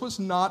do, and this was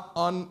not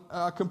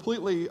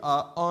completely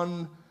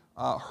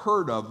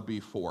unheard of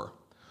before.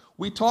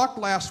 We talked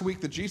last week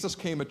that Jesus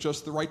came at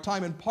just the right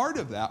time, and part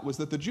of that was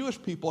that the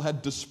Jewish people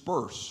had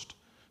dispersed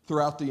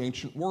throughout the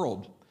ancient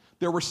world.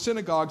 There were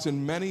synagogues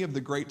in many of the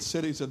great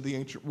cities of the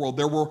ancient world.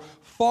 There were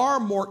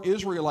far more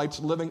Israelites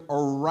living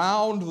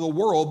around the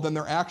world than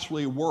there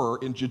actually were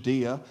in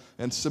Judea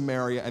and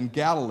Samaria and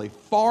Galilee.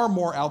 Far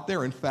more out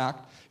there. In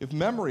fact, if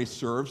memory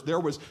serves, there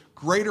was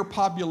greater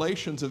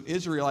populations of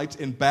Israelites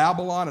in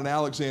Babylon and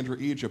Alexandria,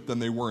 Egypt, than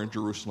they were in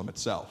Jerusalem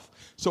itself.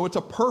 So it's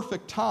a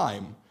perfect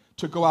time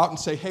to go out and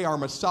say, hey, our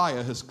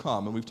Messiah has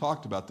come. And we've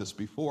talked about this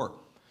before.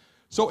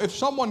 So if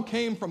someone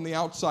came from the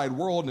outside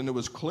world and it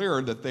was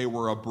clear that they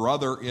were a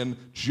brother in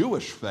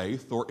Jewish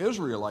faith or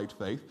Israelite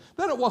faith,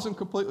 then it wasn't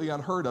completely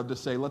unheard of to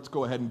say, let's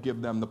go ahead and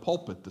give them the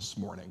pulpit this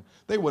morning.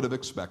 They would have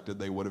expected,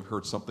 they would have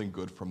heard something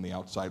good from the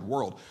outside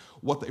world.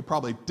 What they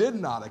probably did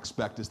not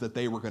expect is that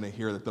they were going to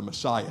hear that the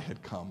Messiah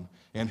had come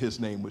and his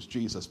name was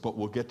Jesus, but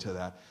we'll get to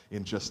that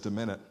in just a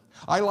minute.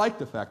 I like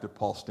the fact that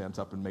Paul stands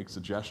up and makes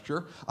a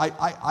gesture.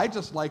 I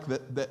just like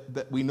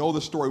that we know the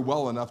story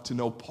well enough to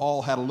know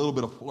Paul had a little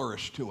bit of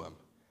flourish to him.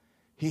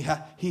 He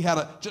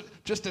had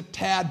just a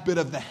tad bit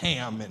of the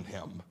ham in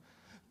him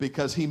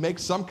because he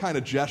makes some kind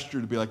of gesture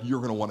to be like, you're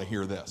going to want to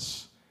hear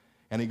this.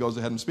 And he goes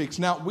ahead and speaks.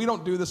 Now, we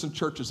don't do this in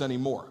churches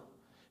anymore.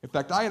 In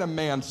fact, I had a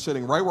man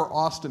sitting right where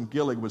Austin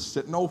Gillig was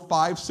sitting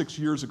 5-6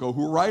 years ago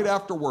who right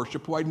after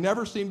worship, who I'd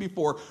never seen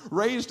before,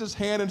 raised his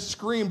hand and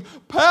screamed,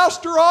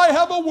 Pastor, I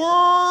have a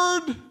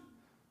word.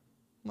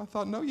 And I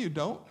thought, no, you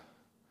don't.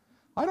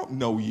 I don't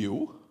know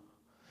you.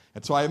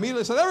 And so I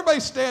immediately said, everybody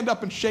stand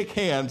up and shake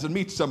hands and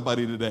meet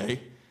somebody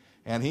today.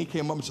 And he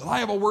came up and said, I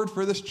have a word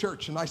for this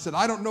church. And I said,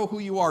 I don't know who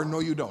you are. No,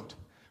 you don't.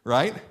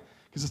 Right?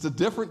 Because it's a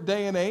different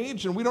day and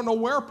age, and we don't know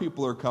where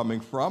people are coming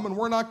from, and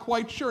we're not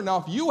quite sure.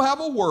 Now, if you have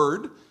a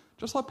word,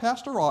 just let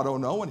Pastor Otto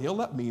know, and he'll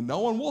let me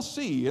know, and we'll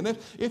see. And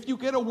if you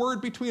get a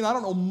word between,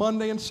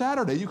 Monday and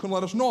Saturday, you can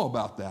let us know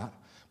about that.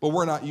 But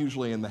we're not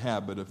usually in the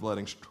habit of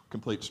letting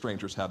complete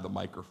strangers have the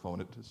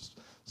microphone.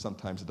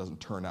 Sometimes it doesn't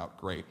turn out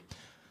great.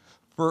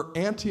 For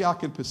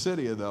Antioch and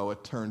Pisidia, though,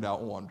 it turned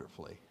out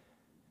wonderfully.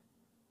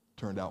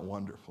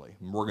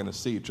 And we're going to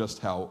see just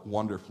how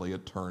wonderfully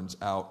it turns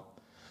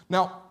out.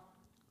 Now,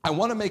 I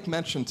want to make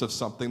mentions of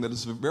something that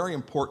is very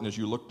important as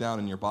you look down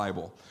in your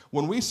Bible.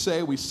 When we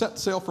say we set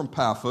sail from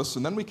Paphos,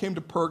 and then we came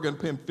to Perga and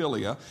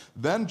Pamphylia,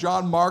 then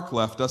John Mark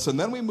left us, and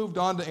then we moved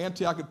on to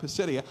Antioch and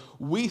Pisidia,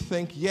 we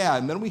think,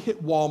 and then we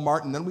hit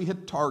Walmart, and then we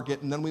hit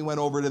Target, and then we went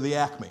over to the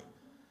Acme.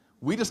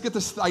 We just get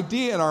this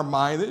idea in our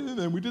mind, and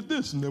then we did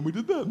this, and then we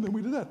did that, and then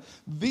we did that.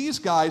 These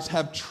guys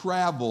have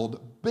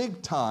traveled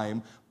big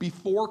time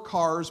before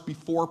cars,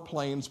 before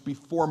planes,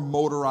 before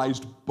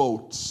motorized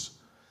boats.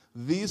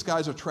 These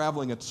guys are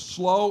traveling. It's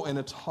slow and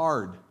it's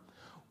hard.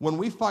 When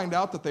we find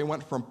out that they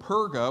went from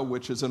Perga,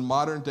 which is in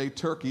modern-day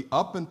Turkey,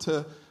 up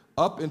into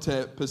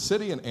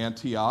Pisidian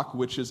Antioch,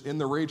 which is in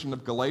the region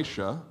of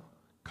Galatia,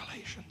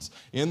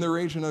 in the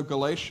region of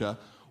Galatia,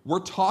 we're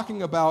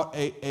talking about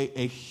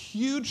a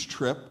huge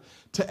trip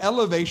to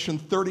elevation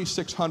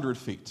 3,600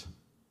 feet.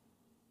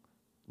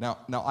 Now,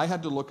 I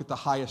had to look at the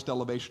highest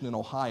elevation in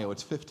Ohio.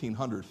 It's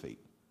 1,500 feet.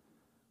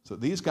 So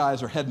these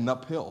guys are heading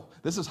uphill.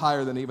 This is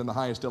higher than even the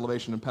highest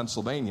elevation in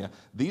Pennsylvania.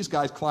 These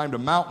guys climbed a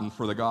mountain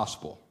for the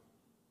gospel.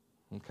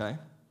 Okay?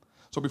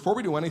 So before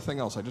we do anything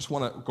else, I just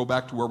want to go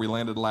back to where we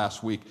landed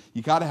last week.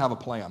 You got to have a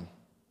plan.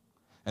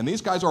 And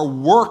these guys are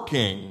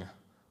working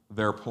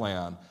their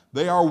plan.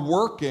 They are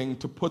working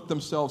to put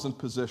themselves in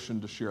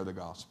position to share the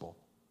gospel.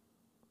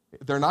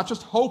 They're not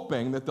just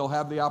hoping that they'll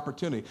have the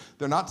opportunity.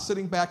 They're not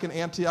sitting back in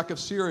Antioch of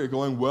Syria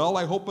going, well,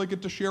 I hope I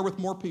get to share with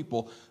more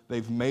people.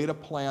 They've made a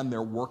plan.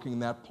 They're working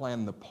that plan.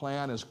 And the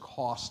plan is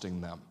costing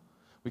them.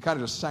 We kind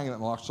of just sang it in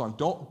the last song.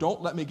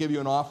 Don't let me give you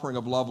an offering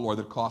of love, Lord,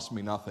 that costs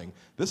me nothing.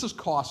 This is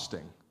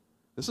costing.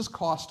 This is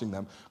costing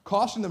them.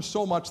 Costing them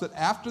so much that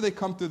after they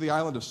come through the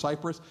island of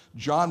Cyprus,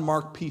 John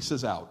Mark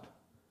pieces out.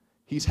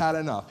 He's had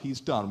enough.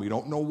 He's done. We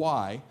don't know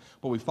why,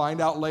 but we find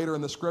out later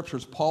in the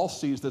scriptures, Paul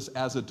sees this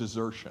as a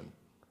desertion.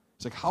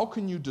 It's like, how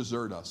can you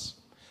desert us?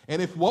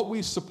 And if what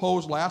we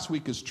supposed last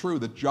week is true,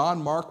 that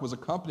John Mark was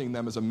accompanying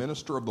them as a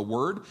minister of the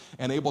word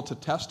and able to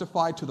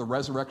testify to the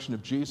resurrection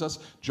of Jesus,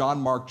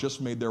 John Mark just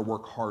made their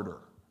work harder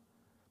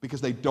because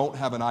they don't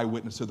have an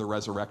eyewitness of the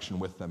resurrection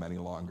with them any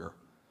longer.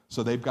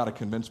 So they've got to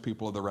convince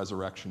people of the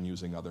resurrection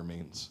using other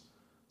means.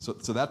 So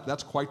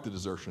that's quite the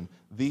desertion.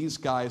 These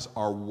guys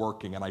are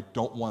working, and I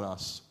don't want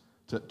us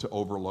to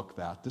overlook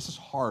that. This is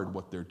hard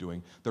what they're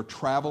doing. They're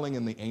traveling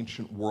in the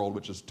ancient world,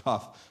 which is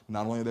tough.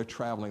 Not only are they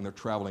traveling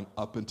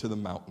up into the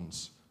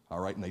mountains, all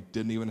right? And they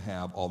didn't even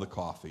have all the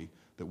coffee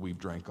that we've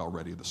drank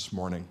already this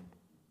morning.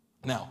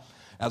 Now,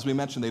 as we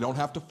mentioned, they don't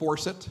have to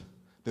force it.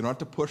 They don't have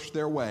to push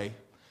their way.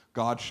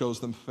 God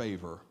shows them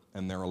favor,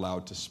 and they're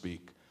allowed to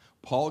speak.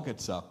 Paul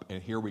gets up,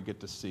 and here we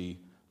get to see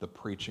the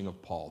preaching of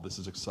Paul. This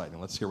is exciting.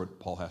 Let's hear what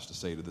Paul has to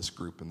say to this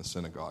group in the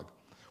synagogue.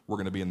 We're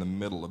going to be in the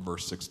middle of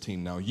verse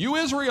 16 now. You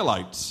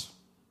Israelites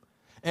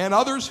and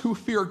others who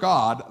fear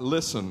God,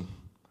 listen.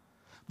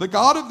 The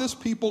God of this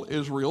people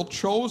Israel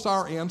chose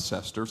our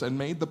ancestors and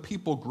made the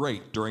people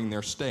great during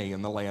their stay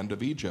in the land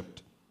of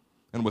Egypt.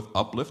 and with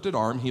uplifted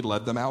arm he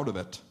led them out of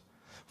it.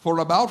 For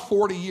about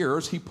 40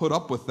 years he put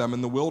up with them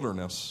in the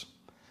wilderness.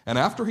 And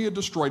after he had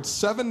destroyed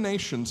 7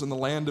 nations in the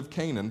land of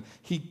Canaan,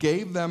 he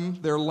gave them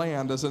their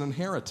land as an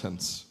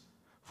inheritance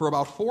for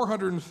about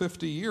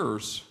 450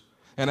 years.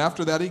 And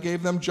after that he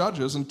gave them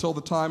judges until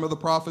the time of the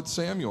prophet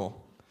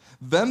Samuel.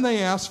 Then they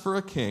asked for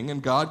a king,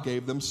 and God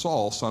gave them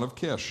Saul, son of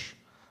Kish,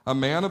 a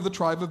man of the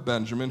tribe of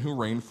Benjamin who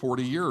reigned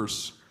 40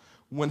 years.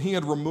 When he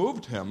had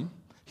removed him,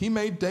 he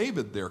made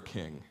David their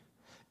king.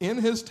 In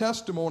his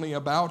testimony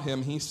about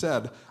him, he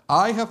said,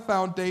 I have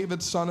found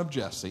David, son of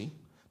Jesse,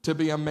 to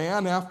be a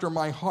man after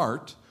my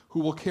heart, who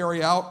will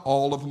carry out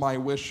all of my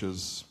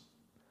wishes.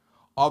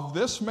 Of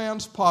this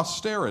man's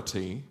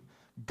posterity,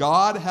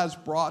 God has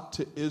brought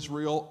to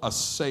Israel a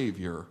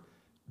Savior,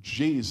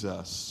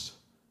 Jesus,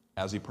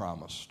 as he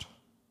promised.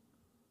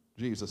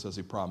 Jesus, as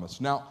he promised.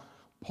 Now,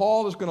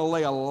 Paul is going to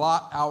lay a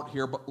lot out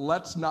here, but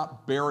let's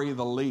not bury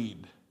the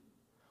lead.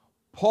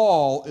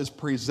 Paul is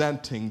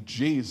presenting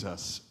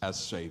Jesus as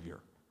Savior.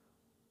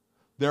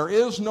 There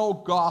is no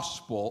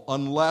gospel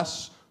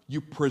unless you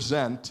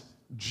present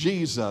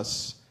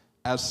Jesus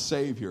as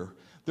Savior.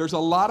 There's a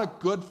lot of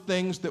good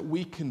things that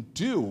we can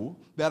do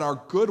that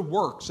are good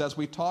works, as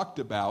we talked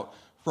about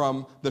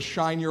from the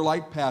Shine Your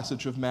Light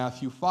passage of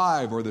Matthew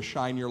 5 or the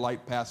Shine Your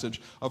Light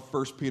passage of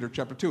 1 Peter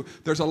chapter 2.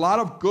 There's a lot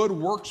of good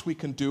works we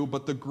can do,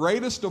 but the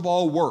greatest of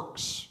all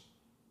works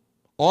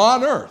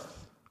on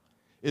earth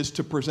is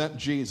to present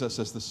Jesus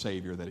as the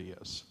Savior that he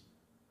is.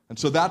 And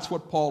so that's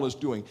what Paul is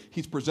doing.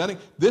 He's presenting,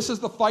 this is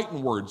the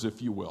fighting words,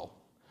 if you will.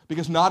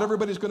 Because not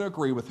everybody's going to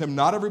agree with him.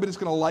 Not everybody's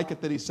going to like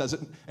it that he says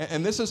it.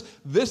 And this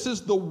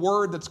is the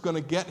word that's going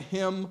to get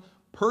him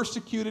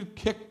persecuted,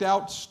 kicked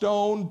out,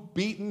 stoned,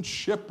 beaten,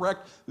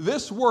 shipwrecked.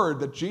 This word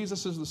that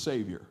Jesus is the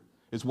Savior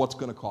is what's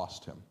going to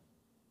cost him.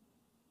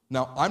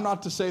 Now, I'm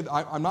not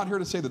here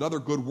to say that other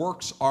good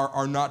works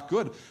are not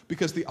good,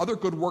 because the other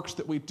good works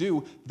that we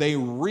do, they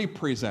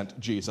represent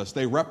Jesus.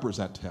 They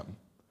represent him.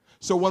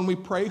 So when we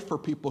pray for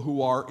people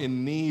who are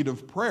in need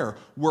of prayer,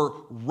 we're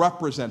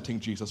representing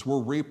Jesus. We're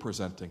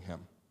representing him.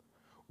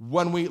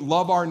 When we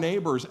love our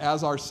neighbors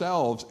as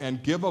ourselves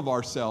and give of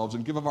ourselves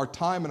and give of our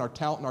time and our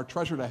talent and our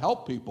treasure to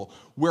help people,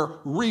 we're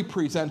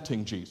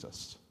representing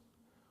Jesus.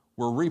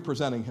 We're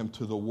representing him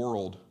to the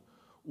world.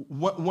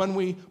 When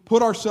we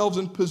put ourselves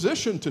in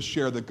position to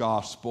share the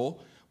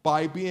gospel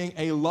by being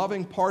a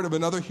loving part of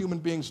another human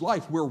being's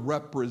life, we're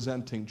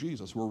representing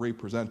Jesus. We're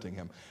representing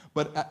him.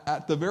 But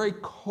at the very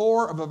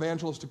core of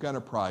evangelistic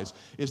enterprise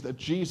is that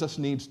Jesus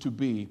needs to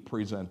be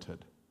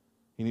presented.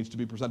 He needs to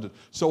be presented.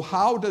 So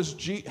how does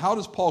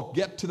Paul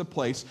get to the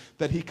place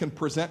that he can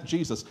present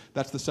Jesus?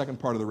 That's the second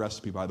part of the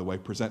recipe, by the way,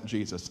 present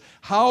Jesus.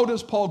 How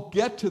does Paul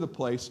get to the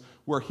place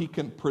where he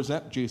can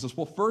present Jesus?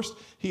 Well, first,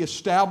 he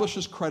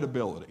establishes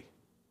credibility.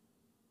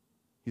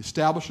 He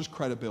establishes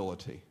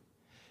credibility.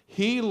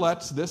 He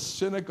lets this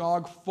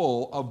synagogue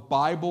full of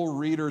Bible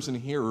readers and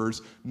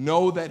hearers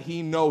know that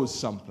he knows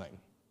something.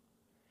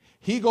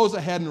 He goes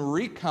ahead and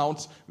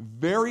recounts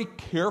very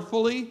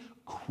carefully,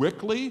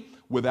 quickly,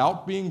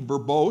 without being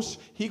verbose.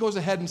 He goes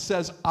ahead and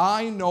says,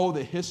 I know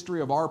the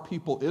history of our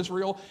people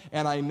Israel,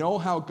 and I know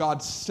how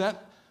God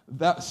set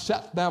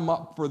them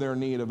up for their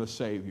need of a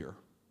Savior.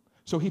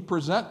 So he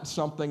presents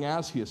something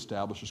as he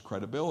establishes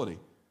credibility.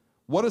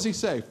 What does he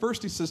say?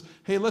 First he says,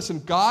 hey,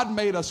 listen, God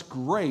made us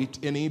great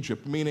in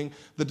Egypt, meaning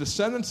the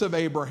descendants of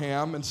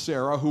Abraham and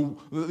Sarah,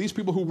 these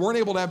people who weren't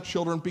able to have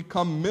children,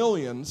 become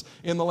millions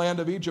in the land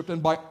of Egypt,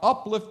 and by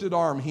uplifted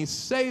arm he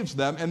saves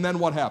them, and then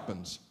what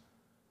happens?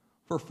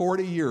 For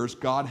 40 years,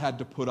 God had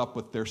to put up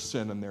with their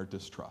sin and their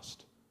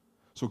distrust.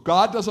 So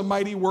God does a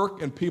mighty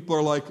work, and people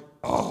are like,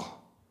 oh,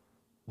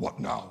 what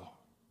now?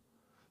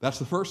 That's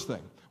the first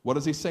thing. What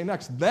does he say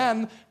next?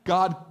 Then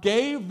God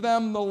gave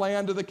them the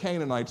land of the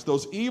Canaanites,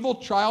 those evil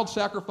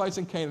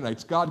child-sacrificing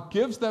Canaanites. God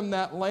gives them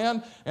that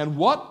land, and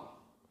what?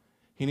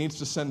 He needs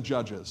to send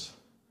judges.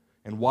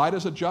 And why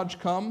does a judge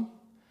come?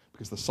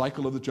 Because the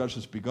cycle of the judge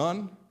has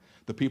begun.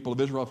 The people of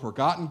Israel have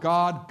forgotten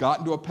God, got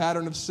into a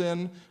pattern of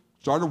sin,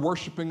 started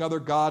worshiping other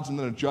gods, and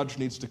then a judge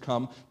needs to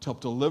come to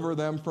help deliver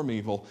them from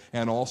evil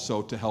and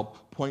also to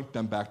help point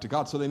them back to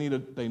God. So they need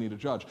a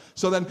judge.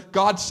 So then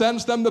God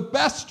sends them the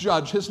best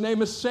judge. His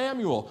name is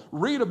Samuel.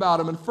 Read about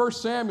him in 1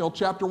 Samuel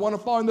chapter 1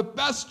 and following, the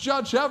best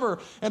judge ever.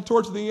 And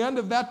towards the end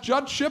of that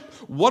judgeship,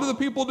 what do the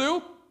people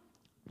do?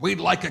 We'd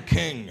like a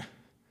king.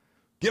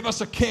 Give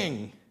us a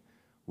king.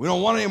 We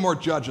don't want any more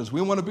judges.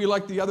 We want to be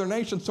like the other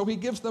nations. So he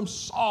gives them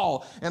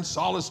Saul, and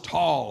Saul is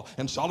tall,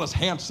 and Saul is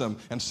handsome,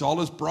 and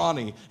Saul is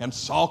brawny, and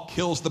Saul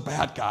kills the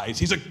bad guys.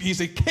 He's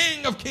a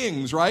king of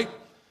kings, right?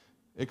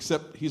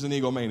 Except he's an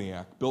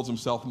egomaniac, builds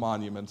himself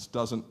monuments,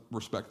 doesn't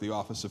respect the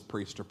office of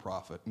priest or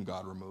prophet, and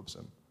God removes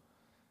him.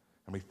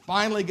 And we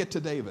finally get to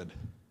David.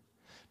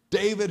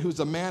 David, who's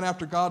a man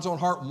after God's own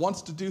heart,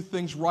 wants to do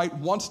things right,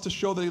 wants to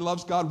show that he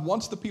loves God,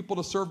 wants the people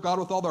to serve God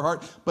with all their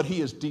heart, but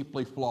he is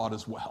deeply flawed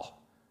as well.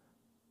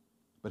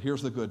 But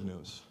here's the good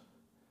news.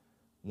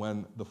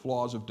 When the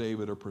flaws of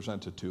David are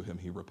presented to him,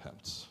 he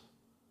repents.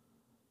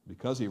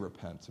 because he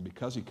repents, and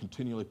because he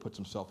continually puts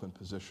himself in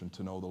position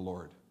to know the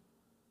Lord,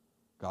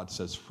 God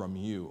says, from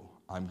you,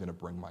 I'm going to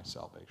bring my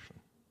salvation.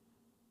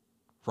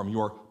 From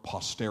your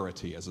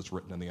posterity, as it's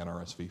written in the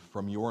NRSV,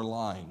 from your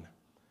line,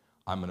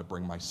 I'm going to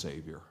bring my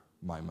Savior,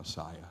 my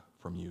Messiah,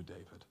 from you,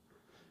 David.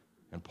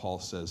 And Paul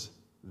says,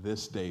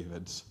 this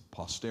David's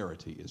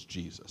posterity is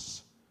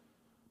Jesus.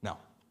 Now,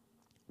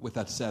 with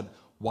that said,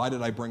 why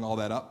did I bring all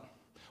that up?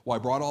 Well,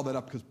 I brought all that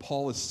up because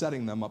Paul is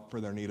setting them up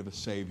for their need of a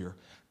Savior.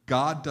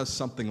 God does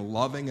something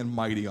loving and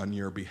mighty on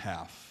your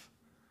behalf,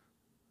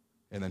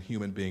 and then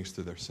human beings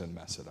through their sin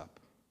mess it up.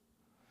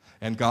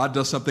 And God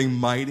does something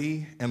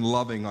mighty and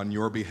loving on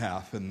your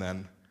behalf, and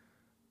then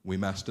we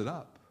messed it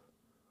up.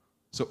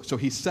 So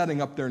he's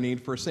setting up their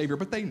need for a Savior,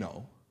 but they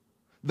know.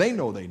 They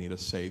know they need a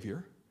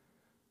Savior.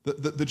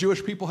 The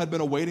Jewish people had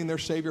been awaiting their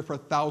Savior for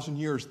 1,000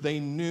 years. They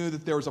knew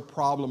that there was a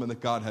problem and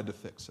that God had to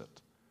fix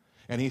it.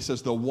 And he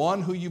says, the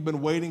one who you've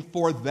been waiting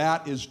for,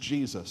 that is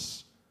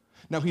Jesus.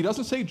 Now, he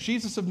doesn't say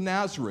Jesus of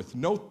Nazareth.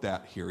 Note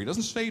that here. He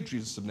doesn't say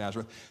Jesus of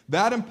Nazareth.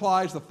 That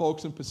implies the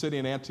folks in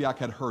Pisidian Antioch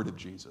had heard of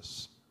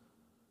Jesus.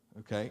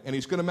 Okay? And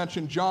he's going to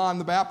mention John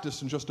the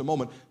Baptist in just a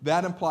moment.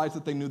 That implies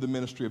that they knew the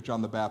ministry of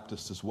John the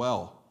Baptist as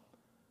well.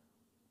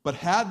 But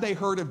had they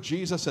heard of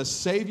Jesus as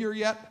Savior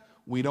yet?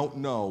 We don't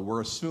know. We're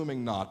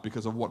assuming not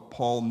because of what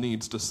Paul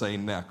needs to say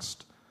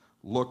next.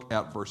 Look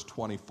at verse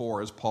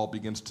 24 as Paul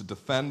begins to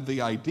defend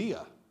the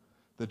idea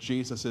that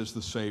Jesus is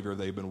the Savior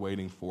they've been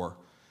waiting for.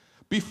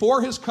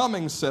 Before his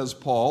coming, says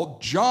Paul,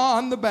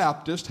 John the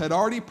Baptist had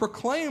already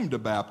proclaimed a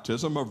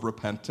baptism of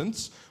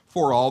repentance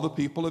for all the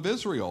people of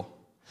Israel.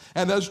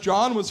 And as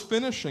John was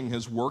finishing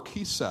his work,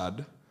 he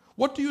said,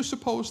 what do you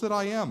suppose that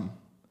I am?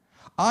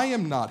 I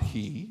am not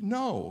he,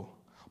 no,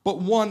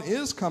 but one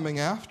is coming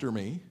after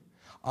me.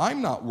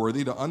 I'm not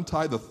worthy to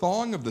untie the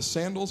thong of the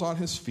sandals on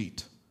his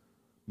feet.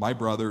 My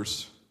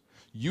brothers,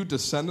 you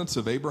descendants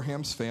of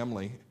Abraham's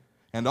family,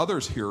 and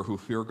others here who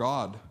fear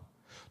God,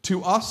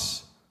 to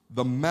us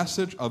the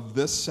message of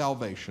this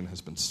salvation has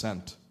been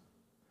sent.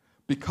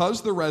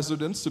 Because the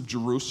residents of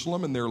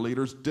Jerusalem and their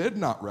leaders did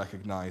not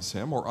recognize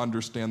him or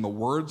understand the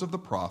words of the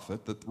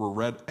prophet that were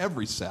read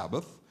every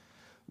Sabbath,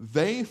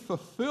 they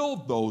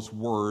fulfilled those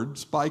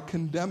words by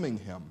condemning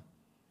him.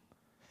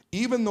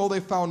 Even though they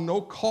found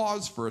no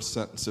cause for a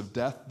sentence of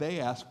death,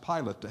 they asked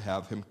Pilate to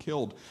have him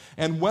killed.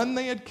 And when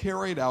they had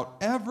carried out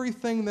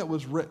everything that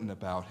was written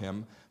about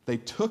him, they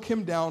took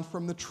him down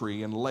from the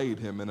tree and laid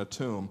him in a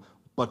tomb.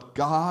 But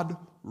God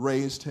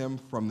raised him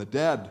from the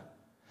dead.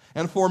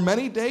 And for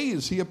many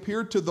days he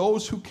appeared to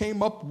those who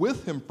came up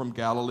with him from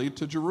Galilee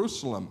to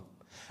Jerusalem.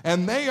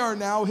 And they are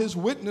now his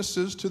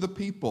witnesses to the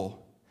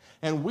people.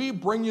 And we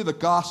bring you the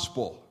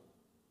gospel.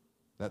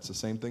 That's the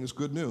same thing as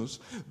good news.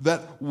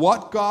 That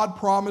what God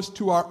promised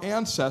to our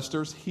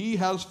ancestors, he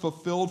has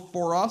fulfilled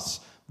for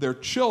us, their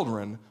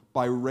children,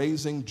 by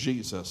raising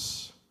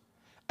Jesus.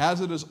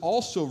 As it is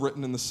also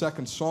written in the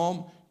second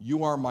psalm,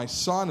 you are my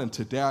son, and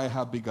today I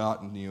have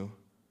begotten you.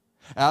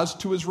 As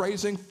to his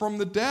raising from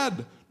the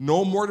dead,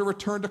 no more to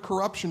return to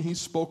corruption, he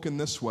spoke in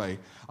this way,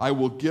 I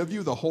will give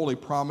you the holy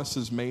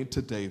promises made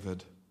to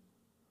David.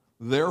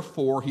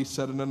 Therefore, he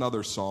said in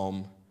another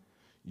psalm,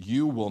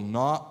 you will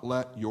not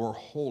let your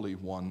Holy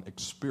One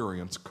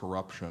experience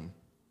corruption.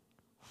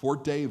 For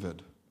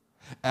David,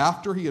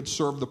 after he had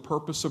served the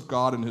purpose of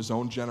God in his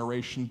own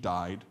generation,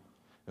 died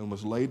and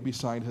was laid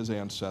beside his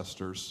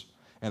ancestors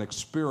and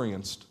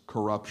experienced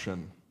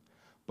corruption.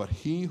 But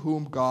he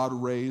whom God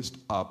raised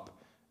up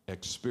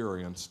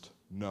experienced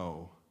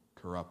no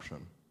corruption.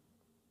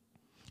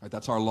 All right,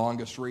 that's our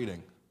longest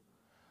reading.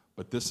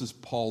 But this is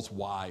Paul's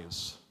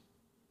whys.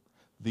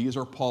 These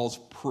are Paul's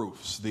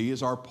proofs.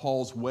 These are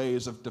Paul's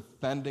ways of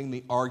defending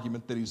the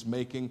argument that he's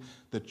making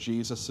that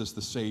Jesus is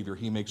the Savior.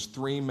 He makes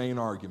three main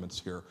arguments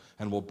here,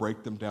 and we'll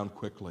break them down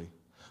quickly.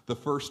 The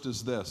first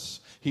is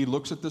this. He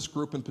looks at this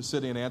group in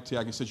Pisidian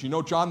Antioch. He says, you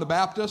know John the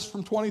Baptist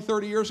from 20,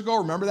 30 years ago?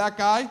 Remember that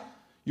guy?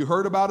 You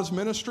heard about his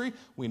ministry?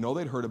 We know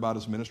they'd heard about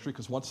his ministry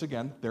because, once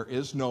again, there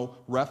is no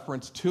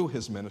reference to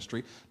his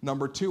ministry.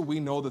 Number two, we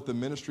know that the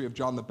ministry of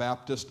John the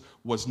Baptist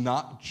was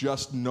not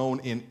just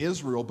known in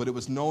Israel, but it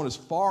was known as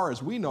far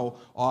as we know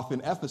off in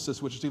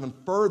Ephesus, which is even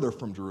further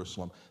from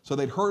Jerusalem. So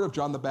they'd heard of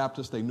John the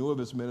Baptist. They knew of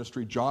his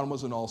ministry. John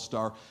was an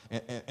all-star,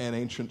 an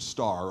ancient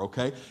star,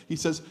 okay? He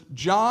says,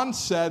 John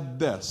said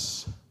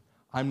this,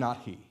 I'm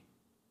not he,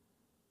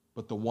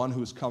 but the one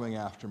who's coming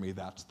after me,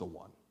 that's the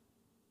one.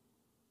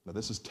 Now,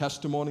 this is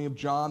testimony of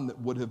John that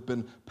would have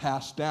been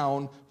passed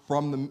down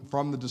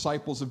from the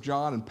disciples of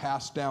John and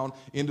passed down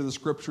into the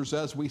Scriptures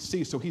as we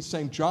see. So he's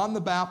saying John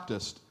the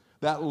Baptist,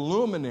 that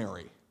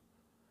luminary,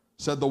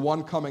 said the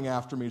one coming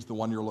after me is the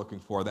one you're looking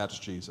for. That's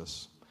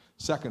Jesus.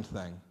 Second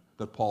thing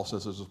that Paul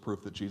says is a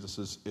proof that Jesus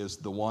is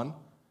the one,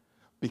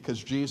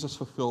 because Jesus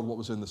fulfilled what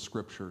was in the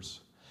Scriptures.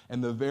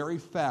 And the very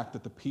fact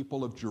that the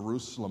people of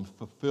Jerusalem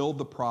fulfilled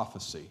the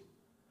prophecy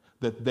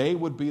that they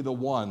would be the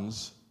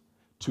ones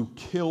to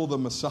kill the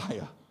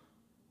Messiah,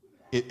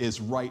 it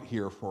is right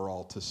here for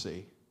all to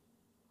see.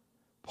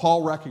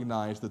 Paul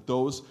recognized that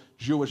those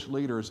Jewish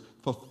leaders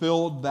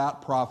fulfilled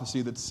that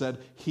prophecy that said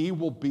he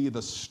will be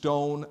the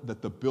stone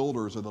that the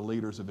builders or the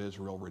leaders of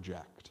Israel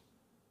reject.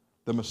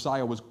 The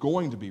Messiah was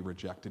going to be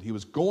rejected. He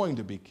was going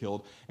to be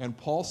killed. And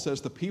Paul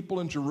says the people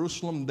in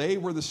Jerusalem, they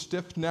were the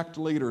stiff-necked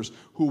leaders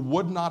who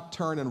would not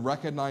turn and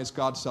recognize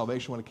God's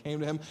salvation when it came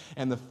to him.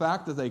 And the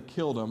fact that they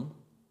killed him,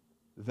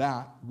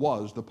 that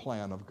was the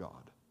plan of God.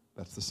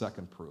 That's the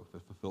second proof.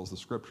 It fulfills the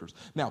Scriptures.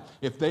 Now,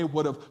 if they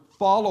would have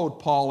followed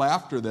Paul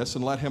after this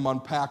and let him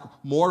unpack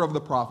more of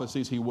the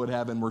prophecies, he would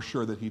have, and we're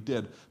sure that he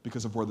did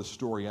because of where the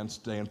story ends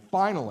today. And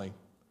finally,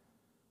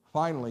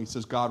 he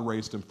says God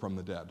raised him from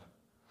the dead.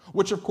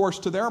 Which, of course,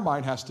 to their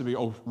mind has to be,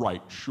 oh,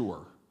 right,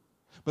 sure.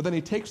 But then he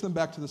takes them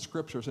back to the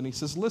Scriptures and he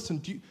says, listen,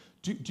 do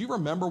you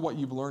remember what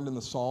you've learned in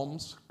the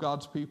Psalms,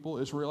 God's people,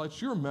 Israelites?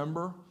 Do you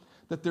remember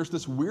that there's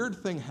this weird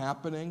thing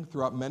happening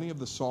throughout many of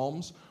the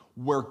Psalms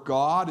where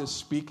God is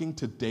speaking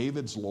to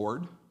David's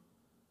Lord?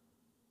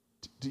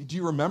 Do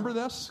you remember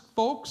this,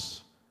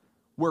 folks?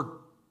 Where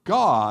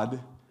God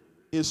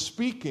is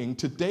speaking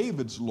to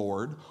David's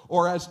Lord,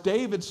 or as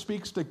David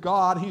speaks to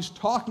God, he's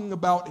talking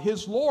about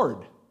his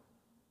Lord.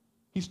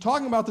 He's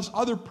talking about this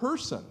other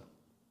person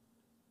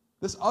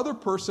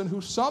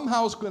who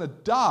somehow is going to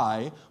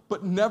die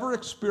but never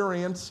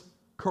experience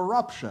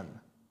corruption.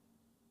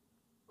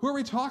 Who are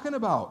we talking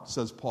about,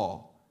 says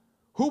Paul?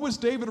 Who was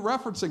David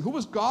referencing? Who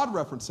was God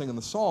referencing in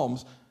the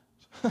Psalms?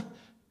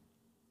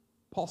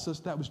 Paul says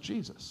that was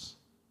Jesus.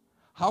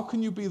 How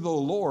can you be the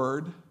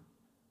Lord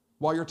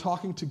while you're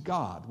talking to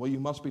God? Well, you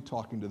must be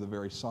talking to the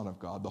very Son of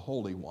God, the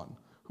Holy One,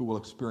 who will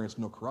experience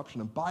no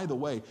corruption. And by the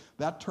way,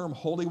 that term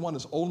Holy One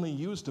is only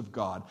used of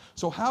God.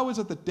 So how is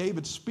it that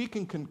David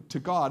speaking to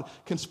God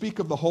can speak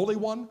of the Holy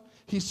One?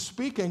 He's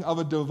speaking of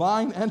a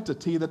divine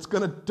entity that's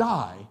going to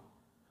die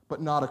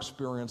but not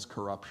experience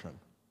corruption.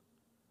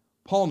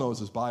 Paul knows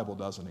his Bible,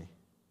 doesn't he?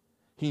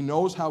 He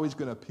knows how he's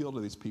going to appeal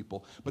to these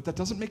people, but that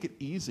doesn't make it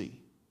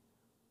easy.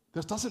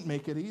 This doesn't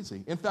make it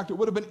easy. In fact, it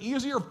would have been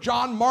easier if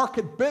John Mark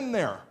had been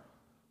there.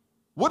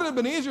 Would it have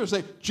been easier to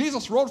say,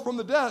 Jesus rose from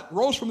the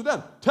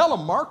dead? Tell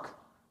him, Mark.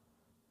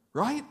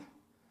 Right?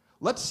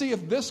 Let's see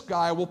if this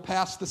guy will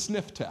pass the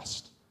sniff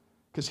test.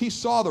 Because he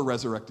saw the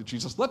resurrected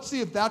Jesus. Let's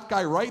see if that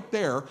guy right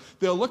there,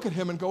 they'll look at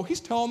him and go, he's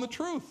telling the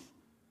truth.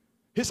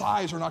 His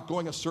eyes are not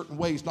going a certain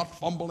way. He's not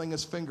fumbling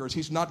his fingers.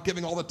 He's not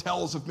giving all the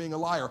tells of being a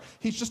liar.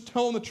 He's just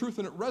telling the truth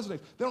and it resonates.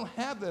 They don't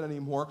have that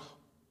anymore.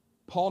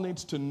 Paul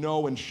needs to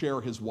know and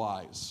share his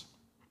whys.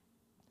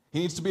 He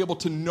needs to be able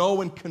to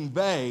know and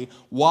convey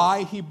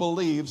why he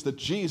believes that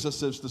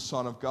Jesus is the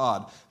Son of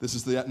God. This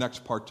is the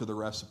next part to the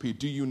recipe.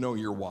 Do you know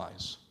your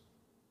whys?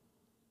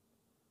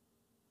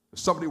 If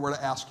somebody were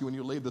to ask you when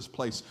you leave this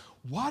place,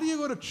 why do you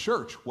go to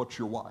church? What's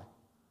your why?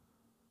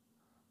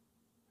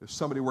 If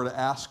somebody were to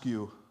ask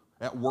you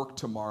at work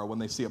tomorrow when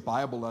they see a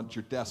Bible at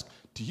your desk,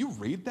 do you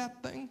read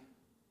that thing?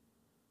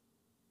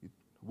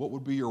 What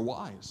would be your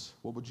whys?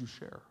 What would you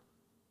share?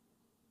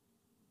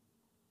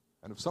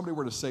 And if somebody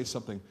were to say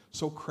something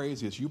so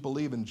crazy as you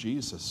believe in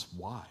Jesus,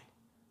 why?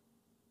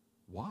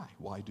 Why?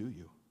 Why do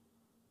you?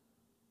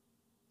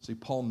 See,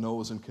 Paul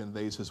knows and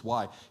conveys his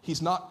why.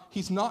 He's not,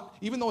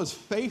 even though his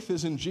faith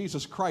is in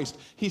Jesus Christ,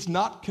 he's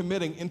not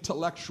committing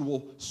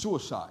intellectual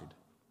suicide.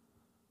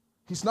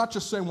 He's not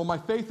just saying, well, my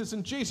faith is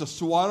in Jesus,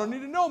 so I don't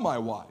need to know my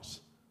whys.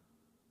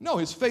 No,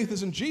 his faith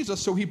is in Jesus,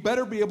 so he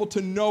better be able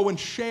to know and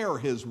share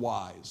his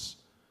whys.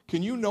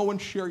 Can you know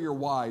and share your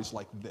whys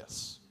like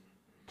this?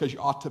 Because you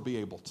ought to be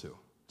able to.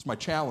 It's my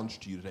challenge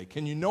to you today.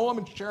 Can you know them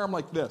and share them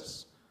like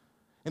this?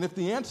 And if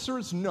the answer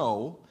is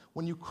no,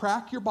 when you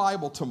crack your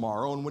Bible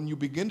tomorrow and when you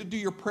begin to do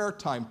your prayer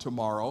time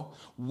tomorrow,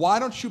 why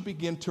don't you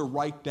begin to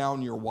write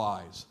down your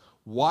whys?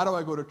 Why do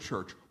I go to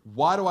church?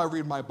 Why do I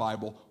read my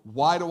Bible?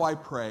 Why do I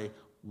pray?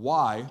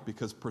 Why?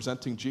 Because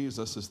presenting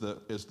Jesus is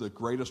the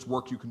greatest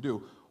work you can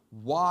do.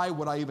 Why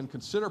would I even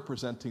consider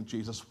presenting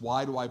Jesus?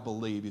 Why do I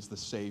believe he's the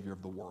Savior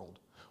of the world?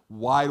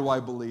 Why do I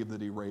believe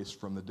that he raised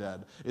from the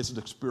dead? Is it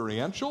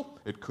experiential?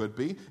 It could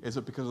be. Is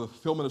it because of the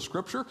fulfillment of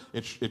Scripture?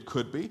 It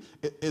could be.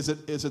 Is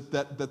it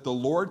that the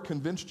Lord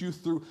convinced you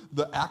through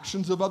the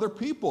actions of other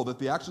people, that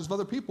the actions of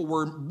other people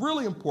were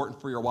really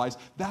important for your whys?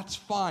 That's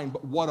fine,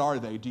 but what are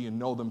they? Do you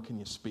know them? Can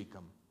you speak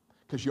them?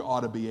 Because you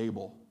ought to be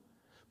able.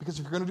 Because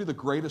if you're going to do the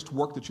greatest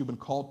work that you've been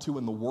called to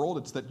in the world,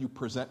 it's that you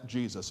present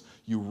Jesus.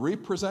 You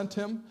represent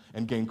him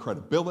and gain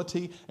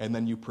credibility, and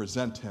then you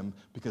present him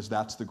because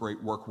that's the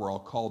great work we're all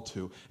called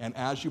to. And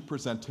as you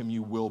present him,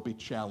 you will be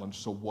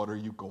challenged. So what are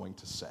you going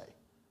to say?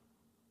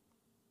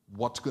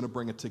 What's going to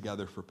bring it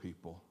together for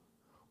people?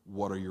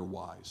 What are your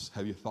whys?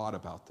 Have you thought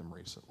about them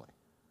recently?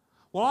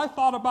 Well, I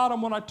thought about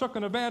them when I took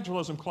an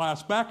evangelism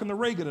class back in the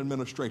Reagan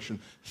administration.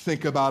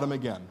 Think about them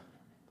again.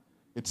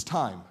 It's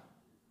time.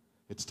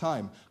 It's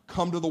time.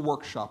 Come to the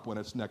workshop when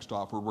it's next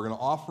offered. We're going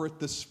to offer it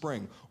this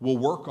spring. We'll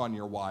work on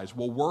your whys.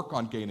 We'll work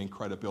on gaining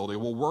credibility.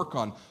 We'll work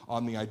on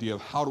the idea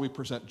of how do we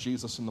present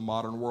Jesus in the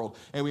modern world.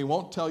 And we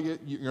won't tell you,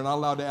 you're not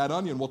allowed to add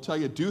onion. We'll tell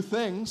you, do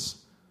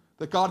things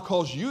that God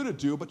calls you to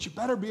do, but you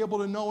better be able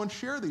to know and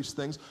share these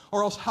things,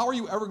 or else how are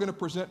you ever going to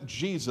present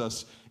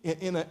Jesus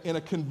in a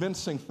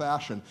convincing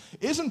fashion?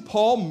 Isn't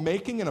Paul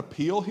making an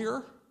appeal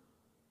here?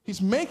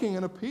 He's making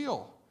an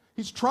appeal.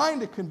 He's trying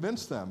to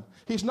convince them.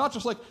 He's not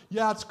just like,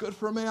 yeah, it's good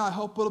for me. I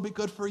hope it'll be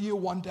good for you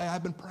one day.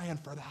 I've been praying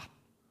for that.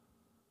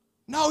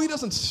 No, he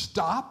doesn't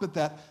stop at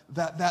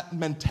that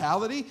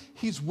mentality.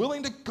 He's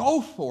willing to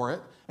go for it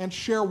and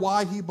share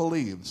why he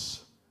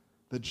believes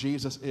that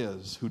Jesus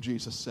is who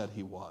Jesus said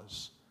he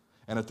was.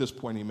 And at this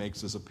point, he makes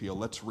his appeal.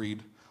 Let's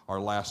read our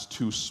last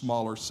two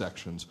smaller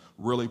sections,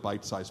 really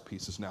bite-sized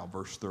pieces now,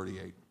 verse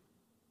 38.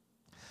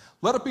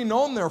 Let it be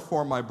known,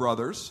 therefore, my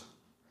brothers,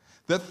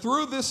 that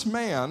through this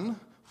man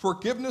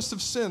forgiveness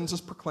of sins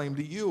is proclaimed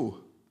to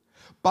you.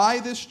 By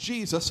this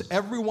Jesus,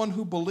 everyone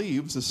who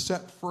believes is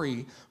set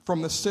free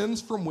from the sins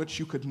from which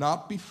you could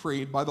not be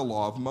freed by the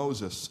law of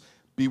Moses.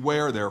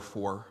 Beware,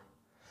 therefore,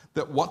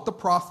 that what the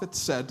prophets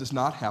said does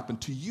not happen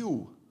to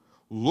you.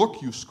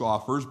 Look, you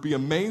scoffers, be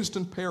amazed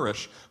and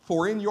perish,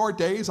 for in your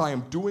days I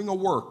am doing a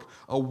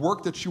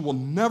work that you will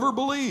never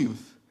believe,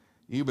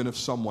 even if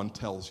someone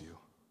tells you.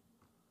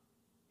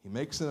 He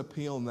makes an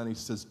appeal and then he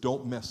says,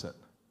 don't miss it.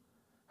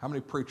 How many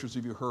preachers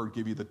have you heard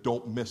give you the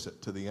don't miss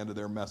it to the end of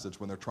their message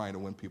when they're trying to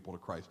win people to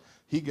Christ?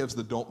 He gives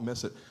the don't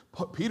miss it.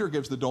 Peter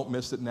gives the don't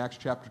miss it in Acts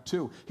chapter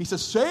 2. He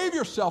says, save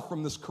yourself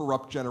from this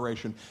corrupt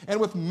generation. And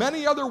with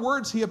many other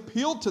words, he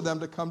appealed to them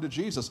to come to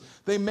Jesus.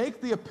 They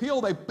make the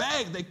appeal, they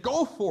beg, they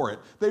go for it.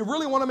 They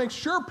really want to make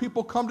sure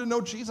people come to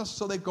know Jesus,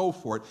 so they go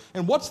for it.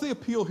 And what's the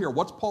appeal here?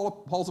 What's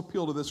Paul's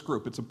appeal to this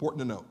group? It's important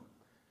to note.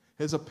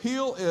 His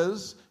appeal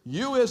is,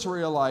 you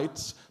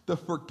Israelites, the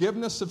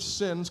forgiveness of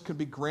sins can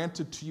be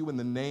granted to you in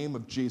the name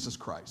of Jesus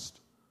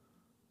Christ.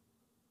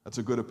 That's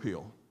a good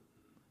appeal.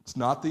 It's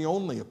not the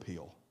only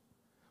appeal,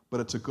 but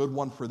it's a good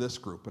one for this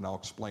group, and I'll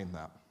explain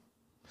that.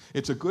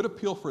 It's a good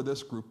appeal for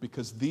this group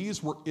because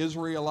these were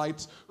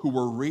Israelites who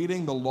were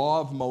reading the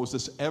law of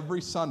Moses every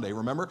Sunday.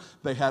 Remember,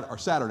 or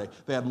Saturday.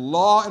 They had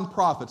law and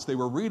prophets. They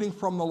were reading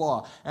from the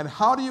law. And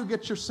how do you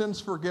get your sins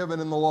forgiven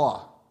in the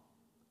law?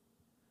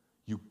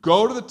 You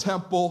go to the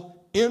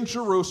temple in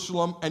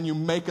Jerusalem and you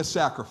make a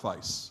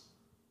sacrifice.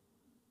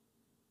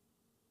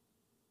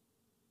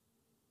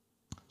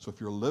 So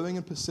if you're living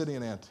in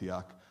Pisidian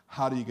Antioch,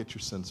 how do you get your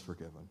sins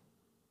forgiven?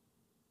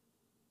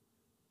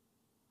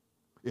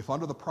 If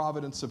under the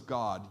providence of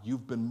God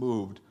you've been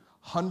moved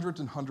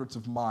hundreds and hundreds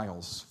of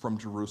miles from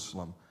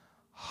Jerusalem,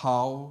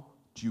 how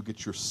do you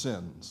get your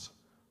sins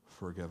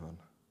forgiven?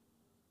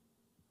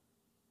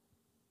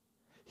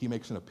 He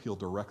makes an appeal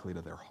directly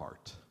to their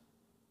heart.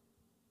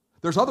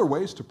 There's other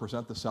ways to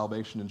present the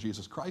salvation in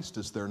Jesus Christ,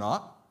 is there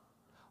not?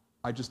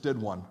 I just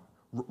did one.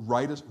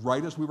 Right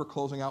as we were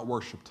closing out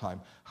worship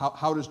time.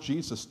 How does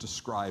Jesus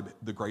describe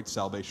the great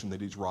salvation that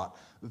he's wrought?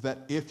 That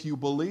if you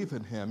believe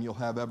in him, you'll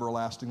have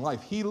everlasting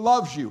life. He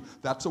loves you.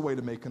 That's a way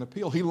to make an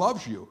appeal. He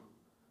loves you.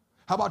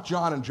 How about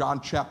John in John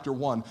chapter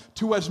 1?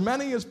 To as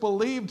many as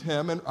received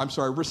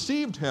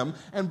him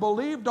and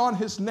believed on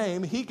his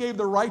name, he gave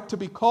the right to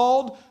be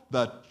called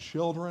the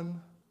children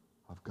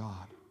of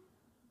God.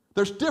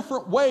 There's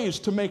different ways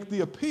to make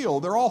the appeal.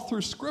 They're all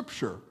through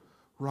Scripture,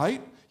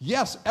 right?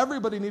 Yes,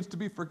 everybody needs to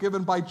be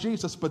forgiven by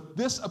Jesus, but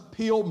this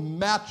appeal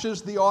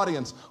matches the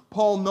audience.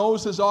 Paul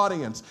knows his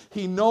audience.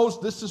 He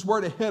knows this is where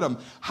to hit them.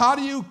 How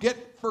do you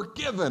get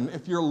forgiven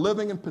if you're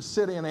living in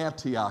Pisidian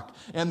Antioch?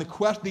 And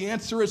the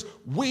answer is,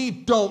 we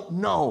don't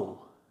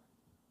know.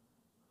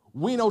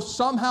 We know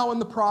somehow in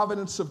the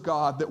providence of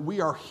God that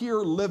we are here,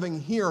 living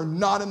here,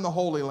 not in the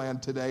Holy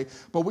Land today,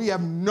 but we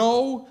have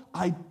no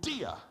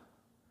idea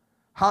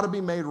how to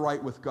be made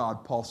right with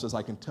God. Paul says,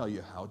 I can tell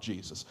you how.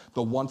 Jesus,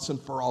 the once and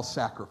for all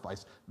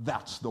sacrifice,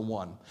 that's the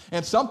one.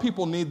 And some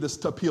people need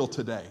this appeal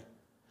today.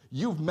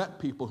 You've met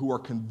people who are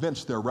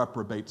convinced they're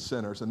reprobate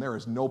sinners and there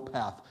is no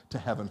path to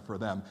heaven for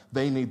them.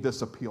 They need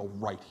this appeal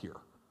right here.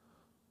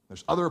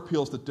 There's other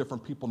appeals that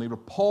different people need,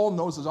 but Paul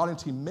knows his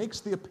audience. He makes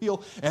the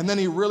appeal and then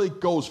he really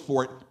goes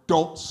for it.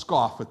 Don't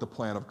scoff at the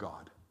plan of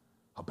God.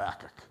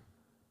 Habakkuk.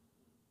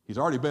 He's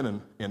already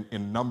been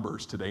in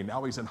Numbers today.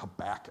 Now he's in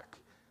Habakkuk.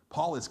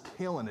 Paul is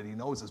killing it. He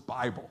knows his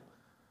Bible.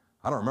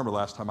 I don't remember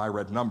last time I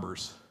read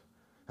Numbers,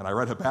 and I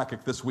read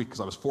Habakkuk this week because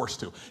I was forced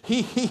to.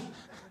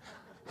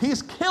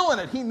 He's killing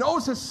it. He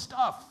knows his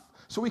stuff,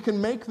 so he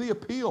can make the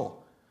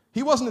appeal.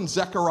 He wasn't in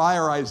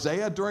Zechariah or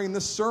Isaiah during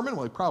this sermon.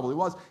 Well, he probably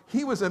was.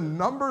 He was in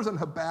Numbers and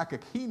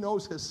Habakkuk. He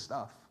knows his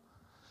stuff,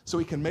 so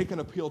he can make an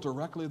appeal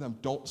directly to them.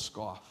 Don't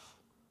scoff.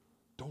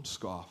 Don't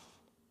scoff.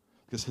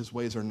 Because his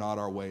ways are not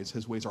our ways.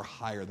 His ways are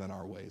higher than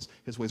our ways.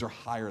 His ways are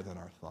higher than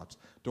our thoughts.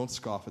 Don't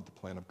scoff at the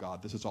plan of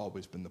God. This has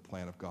always been the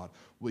plan of God.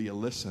 Will you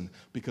listen?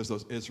 Because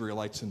those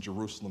Israelites in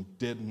Jerusalem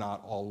did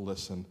not all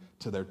listen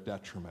to their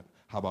detriment.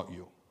 How about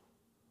you?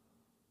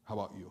 How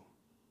about you?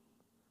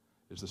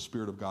 Is the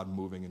Spirit of God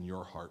moving in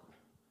your heart?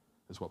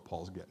 Is what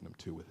Paul's getting him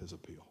to with his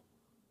appeal.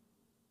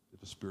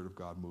 Is the Spirit of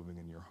God moving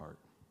in your heart?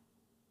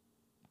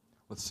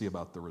 Let's see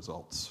about the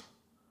results.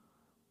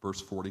 Verse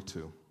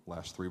 42,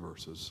 last three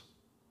verses.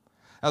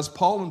 As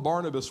Paul and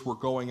Barnabas were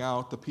going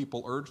out, the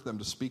people urged them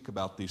to speak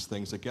about these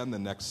things again the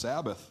next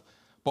Sabbath.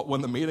 But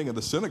when the meeting of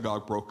the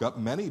synagogue broke up,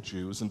 many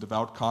Jews and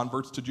devout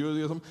converts to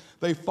Judaism,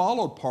 they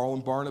followed Paul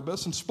and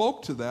Barnabas and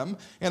spoke to them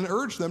and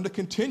urged them to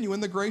continue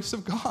in the grace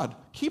of God.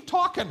 Keep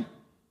talking.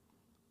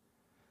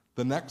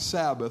 The next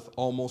Sabbath,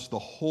 almost the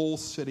whole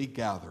city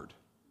gathered.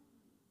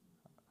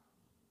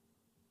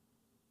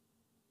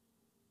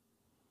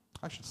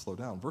 I should slow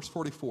down. Verse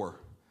 44.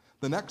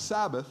 The next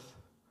Sabbath,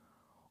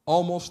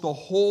 almost the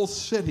whole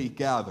city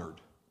gathered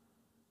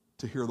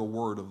to hear the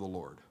word of the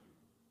Lord.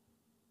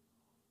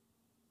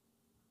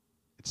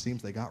 It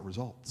seems they got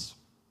results.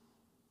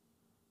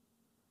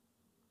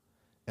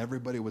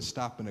 Everybody was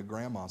stopping at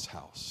Grandma's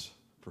house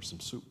for some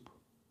soup.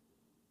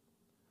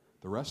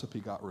 The recipe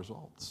got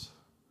results.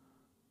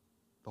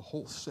 The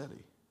whole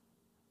city.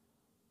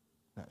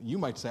 Now, you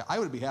might say, I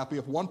would be happy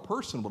if one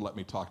person would let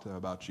me talk to them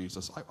about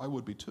Jesus. I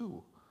would be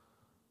too.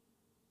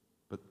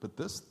 But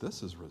this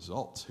is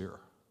results here.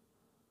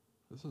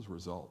 This is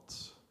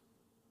results.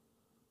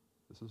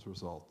 This is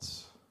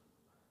results.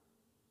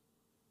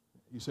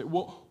 You say,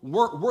 well,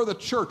 we're the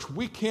church.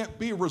 We can't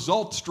be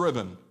results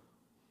driven.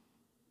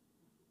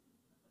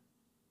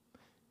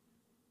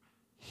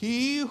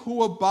 He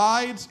who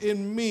abides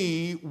in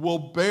me will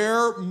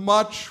bear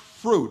much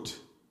fruit.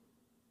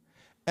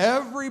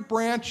 Every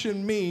branch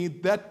in me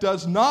that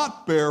does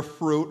not bear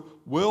fruit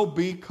will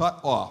be cut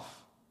off.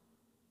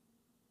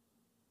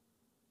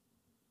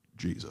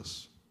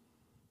 Jesus.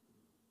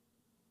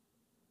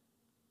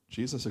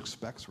 Jesus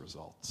expects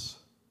results.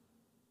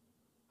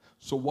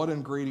 So what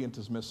ingredient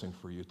is missing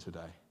for you today?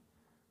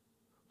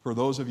 For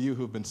those of you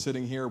who've been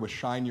sitting here with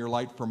Shine Your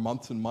Light for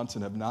months and months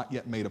and have not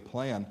yet made a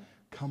plan,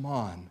 come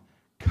on.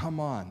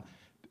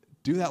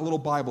 Do that little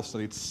Bible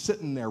study. It's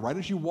sitting there right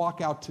as you walk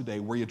out today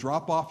where you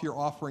drop off your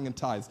offering and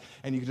tithes,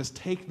 and you can just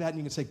take that and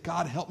you can say,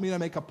 God, help me to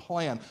make a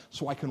plan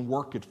so I can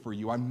work it for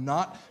you. I'm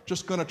not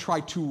just going to try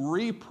to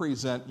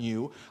represent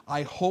you.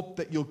 I hope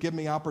that you'll give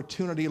me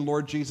opportunity,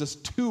 Lord Jesus,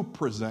 to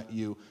present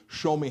you.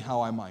 Show me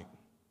how I might.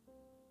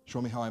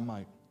 Show me how I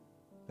might.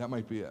 That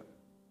might be it.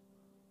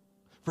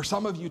 For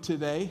some of you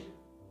today,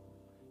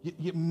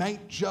 you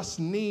might just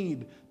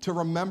need to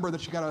remember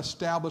that you got to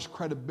establish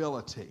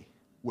credibility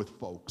with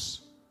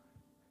folks.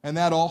 And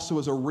that also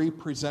is a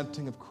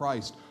representing of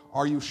Christ.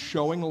 Are you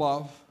showing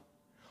love?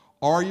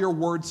 Are your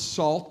words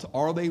salt?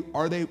 Are they,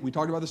 we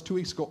talked about this 2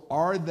 weeks ago,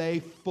 are they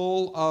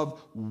full of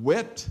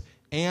wit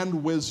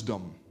and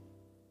wisdom?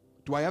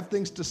 Do I have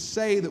things to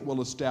say that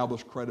will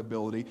establish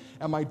credibility?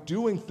 Am I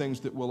doing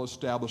things that will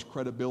establish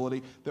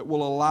credibility, that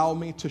will allow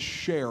me to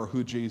share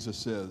who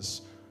Jesus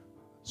is?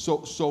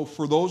 So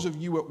for those of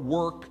you at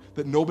work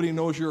that nobody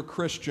knows you're a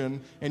Christian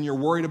and you're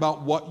worried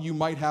about what you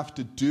might have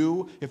to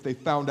do if they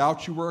found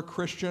out you were a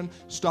Christian,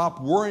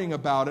 stop worrying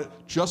about it.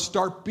 Just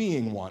start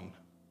being one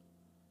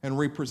and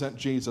represent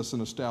Jesus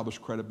and establish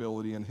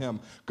credibility in Him.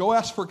 Go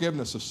ask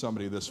forgiveness of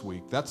somebody this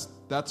week.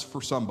 That's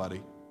for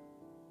somebody.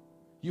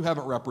 You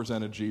haven't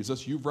represented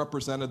Jesus. You've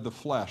represented the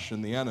flesh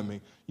and the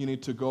enemy. You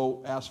need to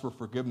go ask for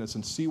forgiveness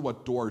and see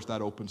what doors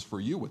that opens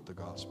for you with the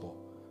gospel.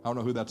 I don't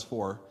know who that's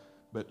for,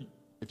 but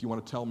if you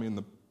want to tell me in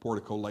the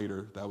portico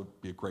later, that would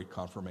be a great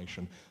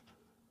confirmation.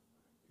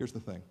 Here's the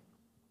thing.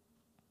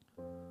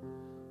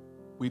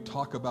 We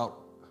talk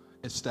about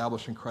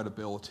establishing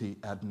credibility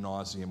ad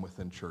nauseum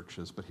within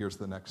churches, but here's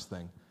the next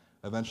thing.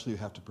 Eventually you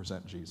have to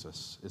present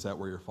Jesus. Is that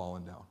where you're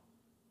falling down?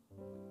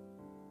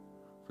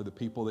 For the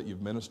people that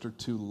you've ministered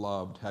to,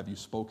 loved, have you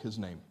spoke His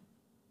name?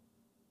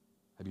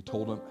 Have you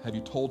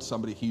told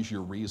somebody He's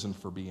your reason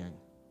for being?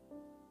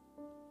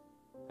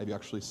 Have you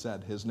actually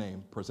said His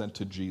name,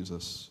 presented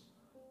Jesus?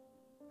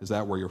 Is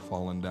that where you're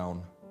falling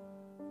down?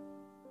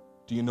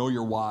 Do you know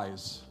your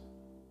whys?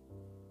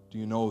 Do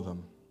you know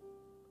them?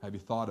 Have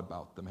you thought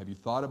about them? Have you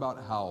thought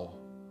about how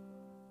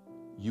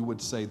you would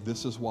say,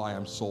 this is why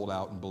I'm sold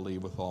out and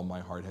believe with all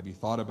my heart? Have you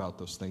thought about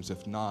those things?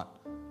 If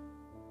not,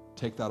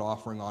 take that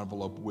offering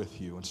envelope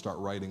with you and start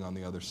writing on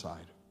the other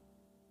side.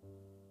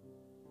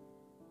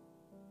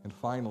 And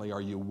finally,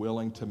 are you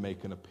willing to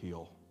make an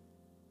appeal?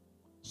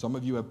 Some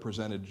of you have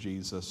presented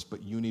Jesus,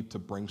 but you need to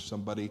bring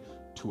somebody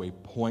to a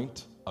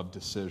point of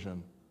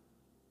decision.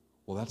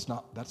 Well, that's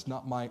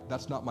not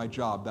my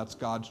job. That's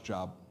God's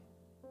job.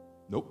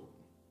 Nope.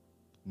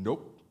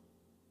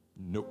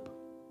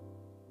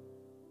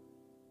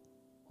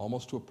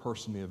 Almost to a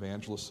person, the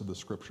evangelist of the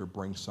Scripture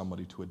brings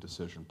somebody to a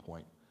decision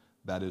point.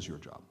 That is your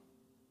job.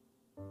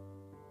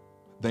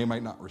 They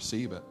might not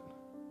receive it.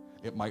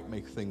 It might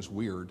make things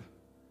weird.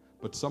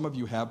 But some of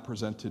you have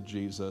presented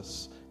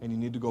Jesus, and you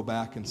need to go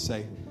back and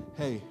say,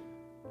 hey,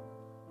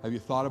 have you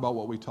thought about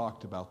what we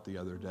talked about the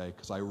other day?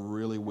 Because I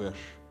really wish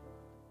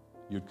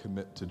you'd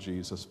commit to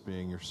Jesus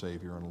being your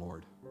Savior and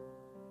Lord.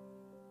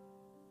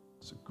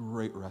 It's a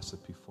great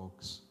recipe,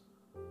 folks.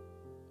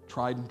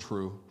 Tried and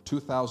true,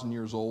 2,000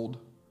 years old,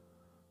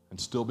 and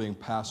still being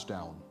passed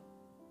down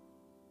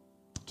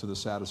to the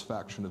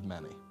satisfaction of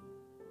many.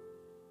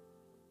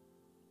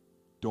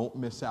 Don't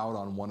miss out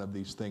on one of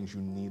these things. You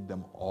need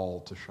them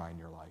all to shine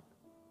your light.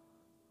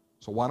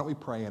 So why don't we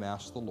pray and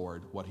ask the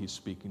Lord what he's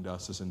speaking to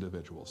us as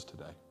individuals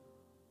today,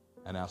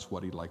 and ask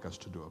what he'd like us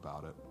to do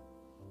about it.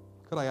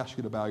 Could I ask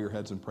you to bow your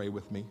heads and pray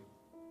with me?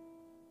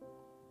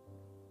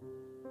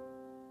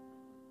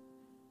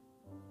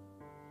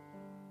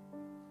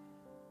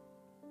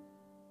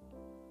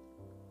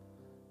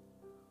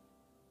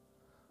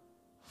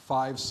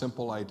 Five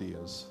simple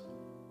ideas,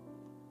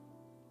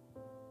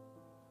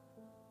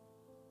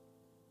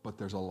 but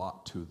there's a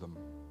lot to them.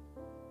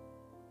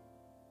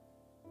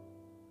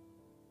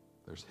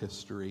 There's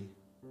history,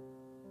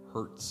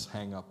 hurts,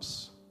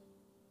 hang-ups,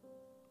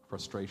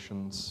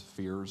 frustrations,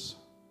 fears,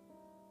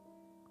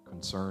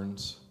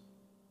 concerns,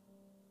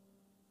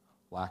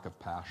 lack of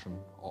passion,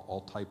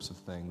 all types of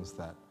things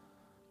that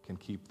can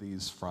keep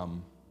these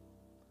from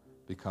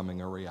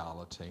becoming a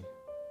reality.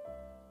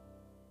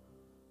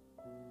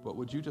 But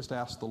would you just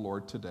ask the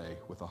Lord today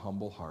with a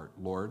humble heart,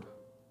 Lord,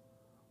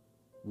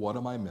 what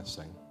am I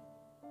missing?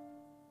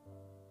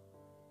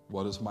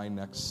 What is my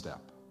next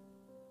step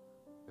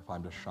if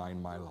I'm to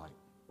shine my light?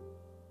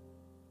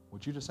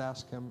 Would you just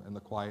ask him in the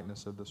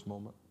quietness of this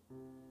moment?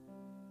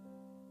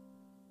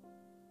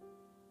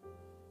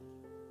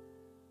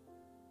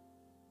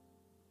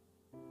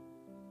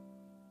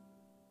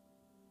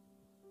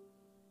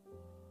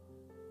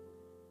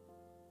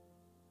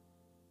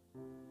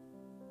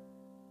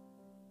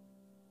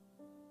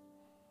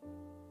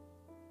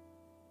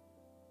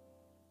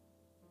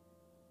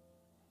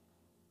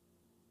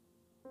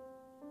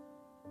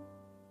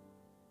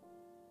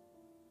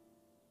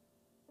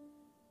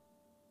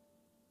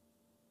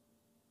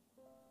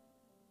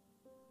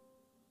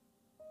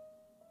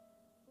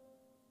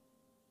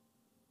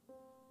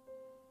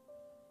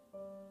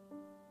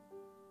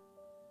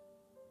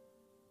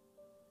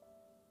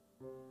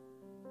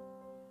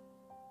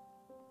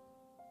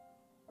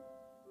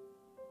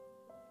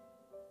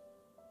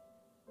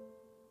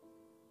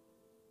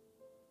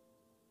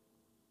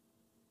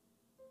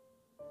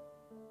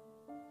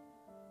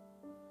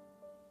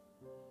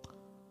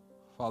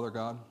 Father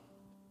God,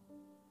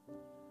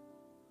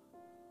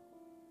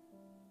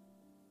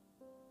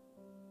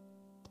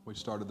 we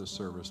started this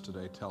service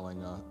today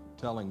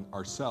telling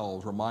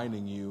ourselves,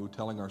 reminding you,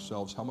 telling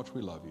ourselves how much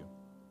we love you.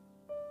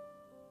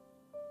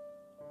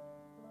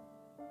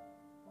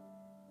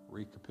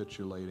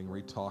 Recapitulating,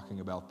 retalking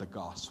about the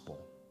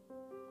gospel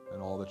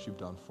and all that you've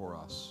done for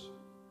us.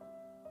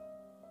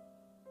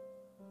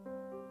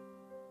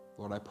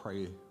 Lord, I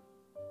pray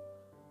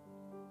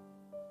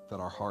that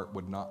our heart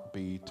would not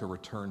be to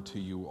return to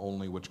you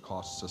only which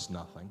costs us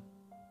nothing,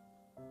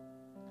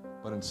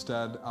 but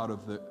instead, out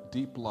of the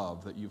deep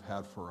love that you've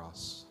had for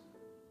us,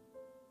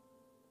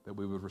 that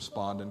we would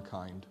respond in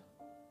kind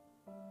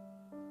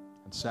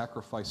and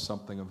sacrifice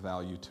something of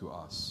value to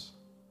us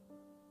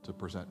to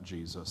present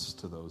Jesus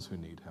to those who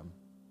need him.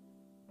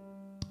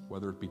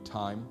 Whether it be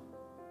time,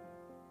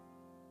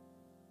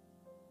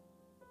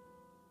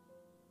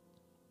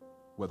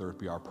 whether it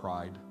be our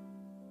pride,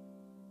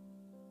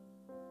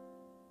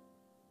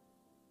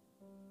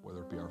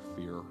 whether it be our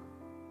fear,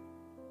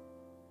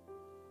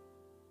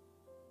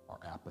 our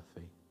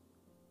apathy.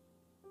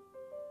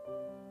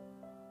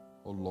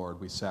 Oh Lord,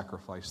 we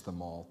sacrifice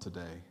them all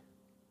today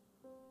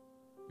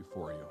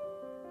before you.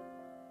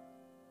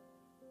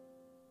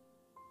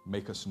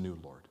 Make us new,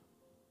 Lord,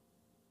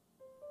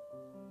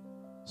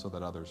 so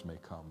that others may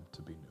come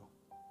to be new.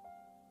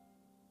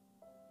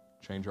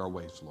 Change our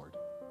ways, Lord,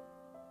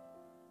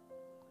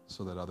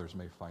 so that others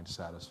may find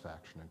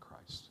satisfaction in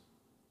Christ.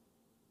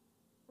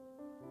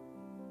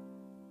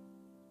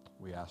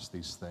 We ask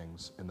these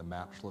things in the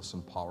matchless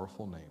and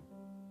powerful name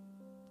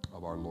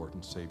of our Lord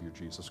and Savior,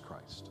 Jesus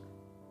Christ.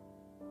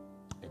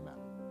 Amen.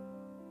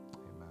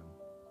 Amen.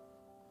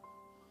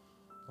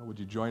 Now, would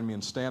you join me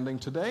in standing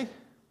today?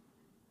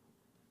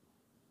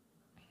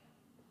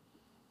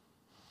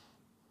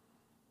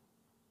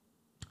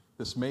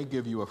 This may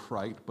give you a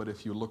fright, but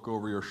if you look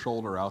over your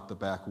shoulder out the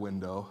back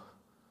window,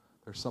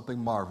 there's something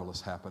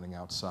marvelous happening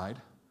outside.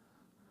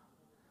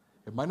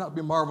 It might not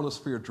be marvelous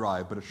for your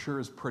drive, but it sure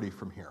is pretty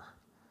from here.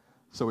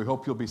 So we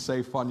hope you'll be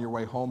safe on your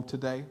way home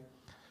today.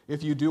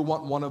 If you do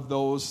want one of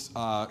those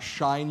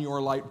Shine Your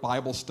Light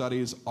Bible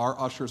studies, our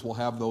ushers will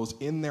have those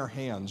in their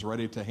hands,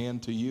 ready to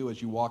hand to you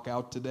as you walk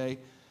out today.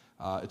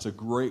 It's a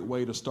great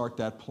way to start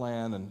that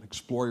plan and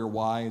explore your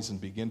whys and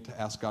begin to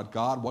ask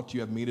God, what do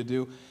you have me to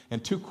do?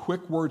 And 2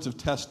 quick words of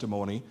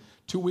testimony.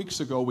 2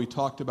 weeks ago, we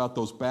talked about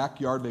those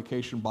backyard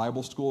vacation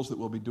Bible schools that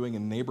we'll be doing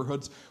in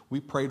neighborhoods. We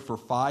prayed for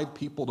 5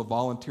 people to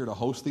volunteer to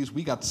host these.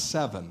 We got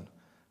 7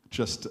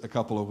 just a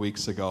couple of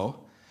weeks ago.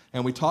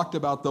 And we talked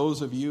about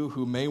those of you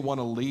who may want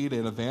to lead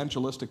an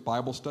evangelistic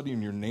Bible study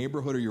in your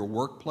neighborhood or your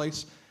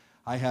workplace.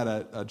 I had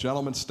a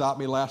gentleman stop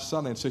me last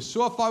Sunday and say,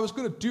 so if I was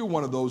going to do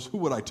one of those, who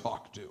would I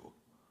talk to?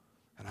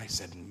 And I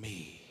said,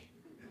 me.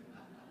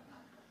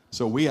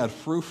 So we had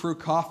frou-frou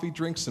coffee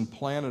drinks and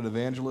planned an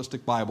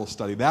evangelistic Bible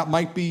study. That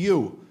might be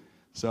you.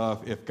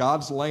 So if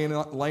God's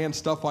laying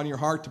stuff on your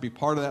heart to be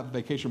part of that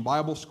vacation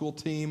Bible school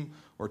team,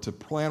 or to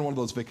plan one of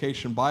those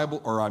vacation Bible,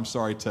 or I'm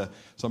sorry,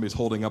 somebody's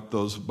holding up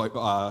those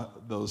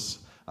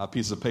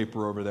piece of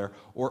paper over there,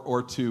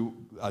 or to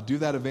do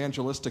that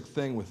evangelistic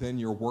thing within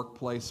your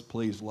workplace,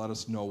 please let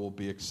us know. We'll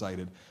be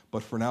excited.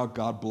 But for now,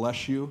 God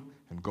bless you,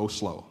 and go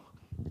slow.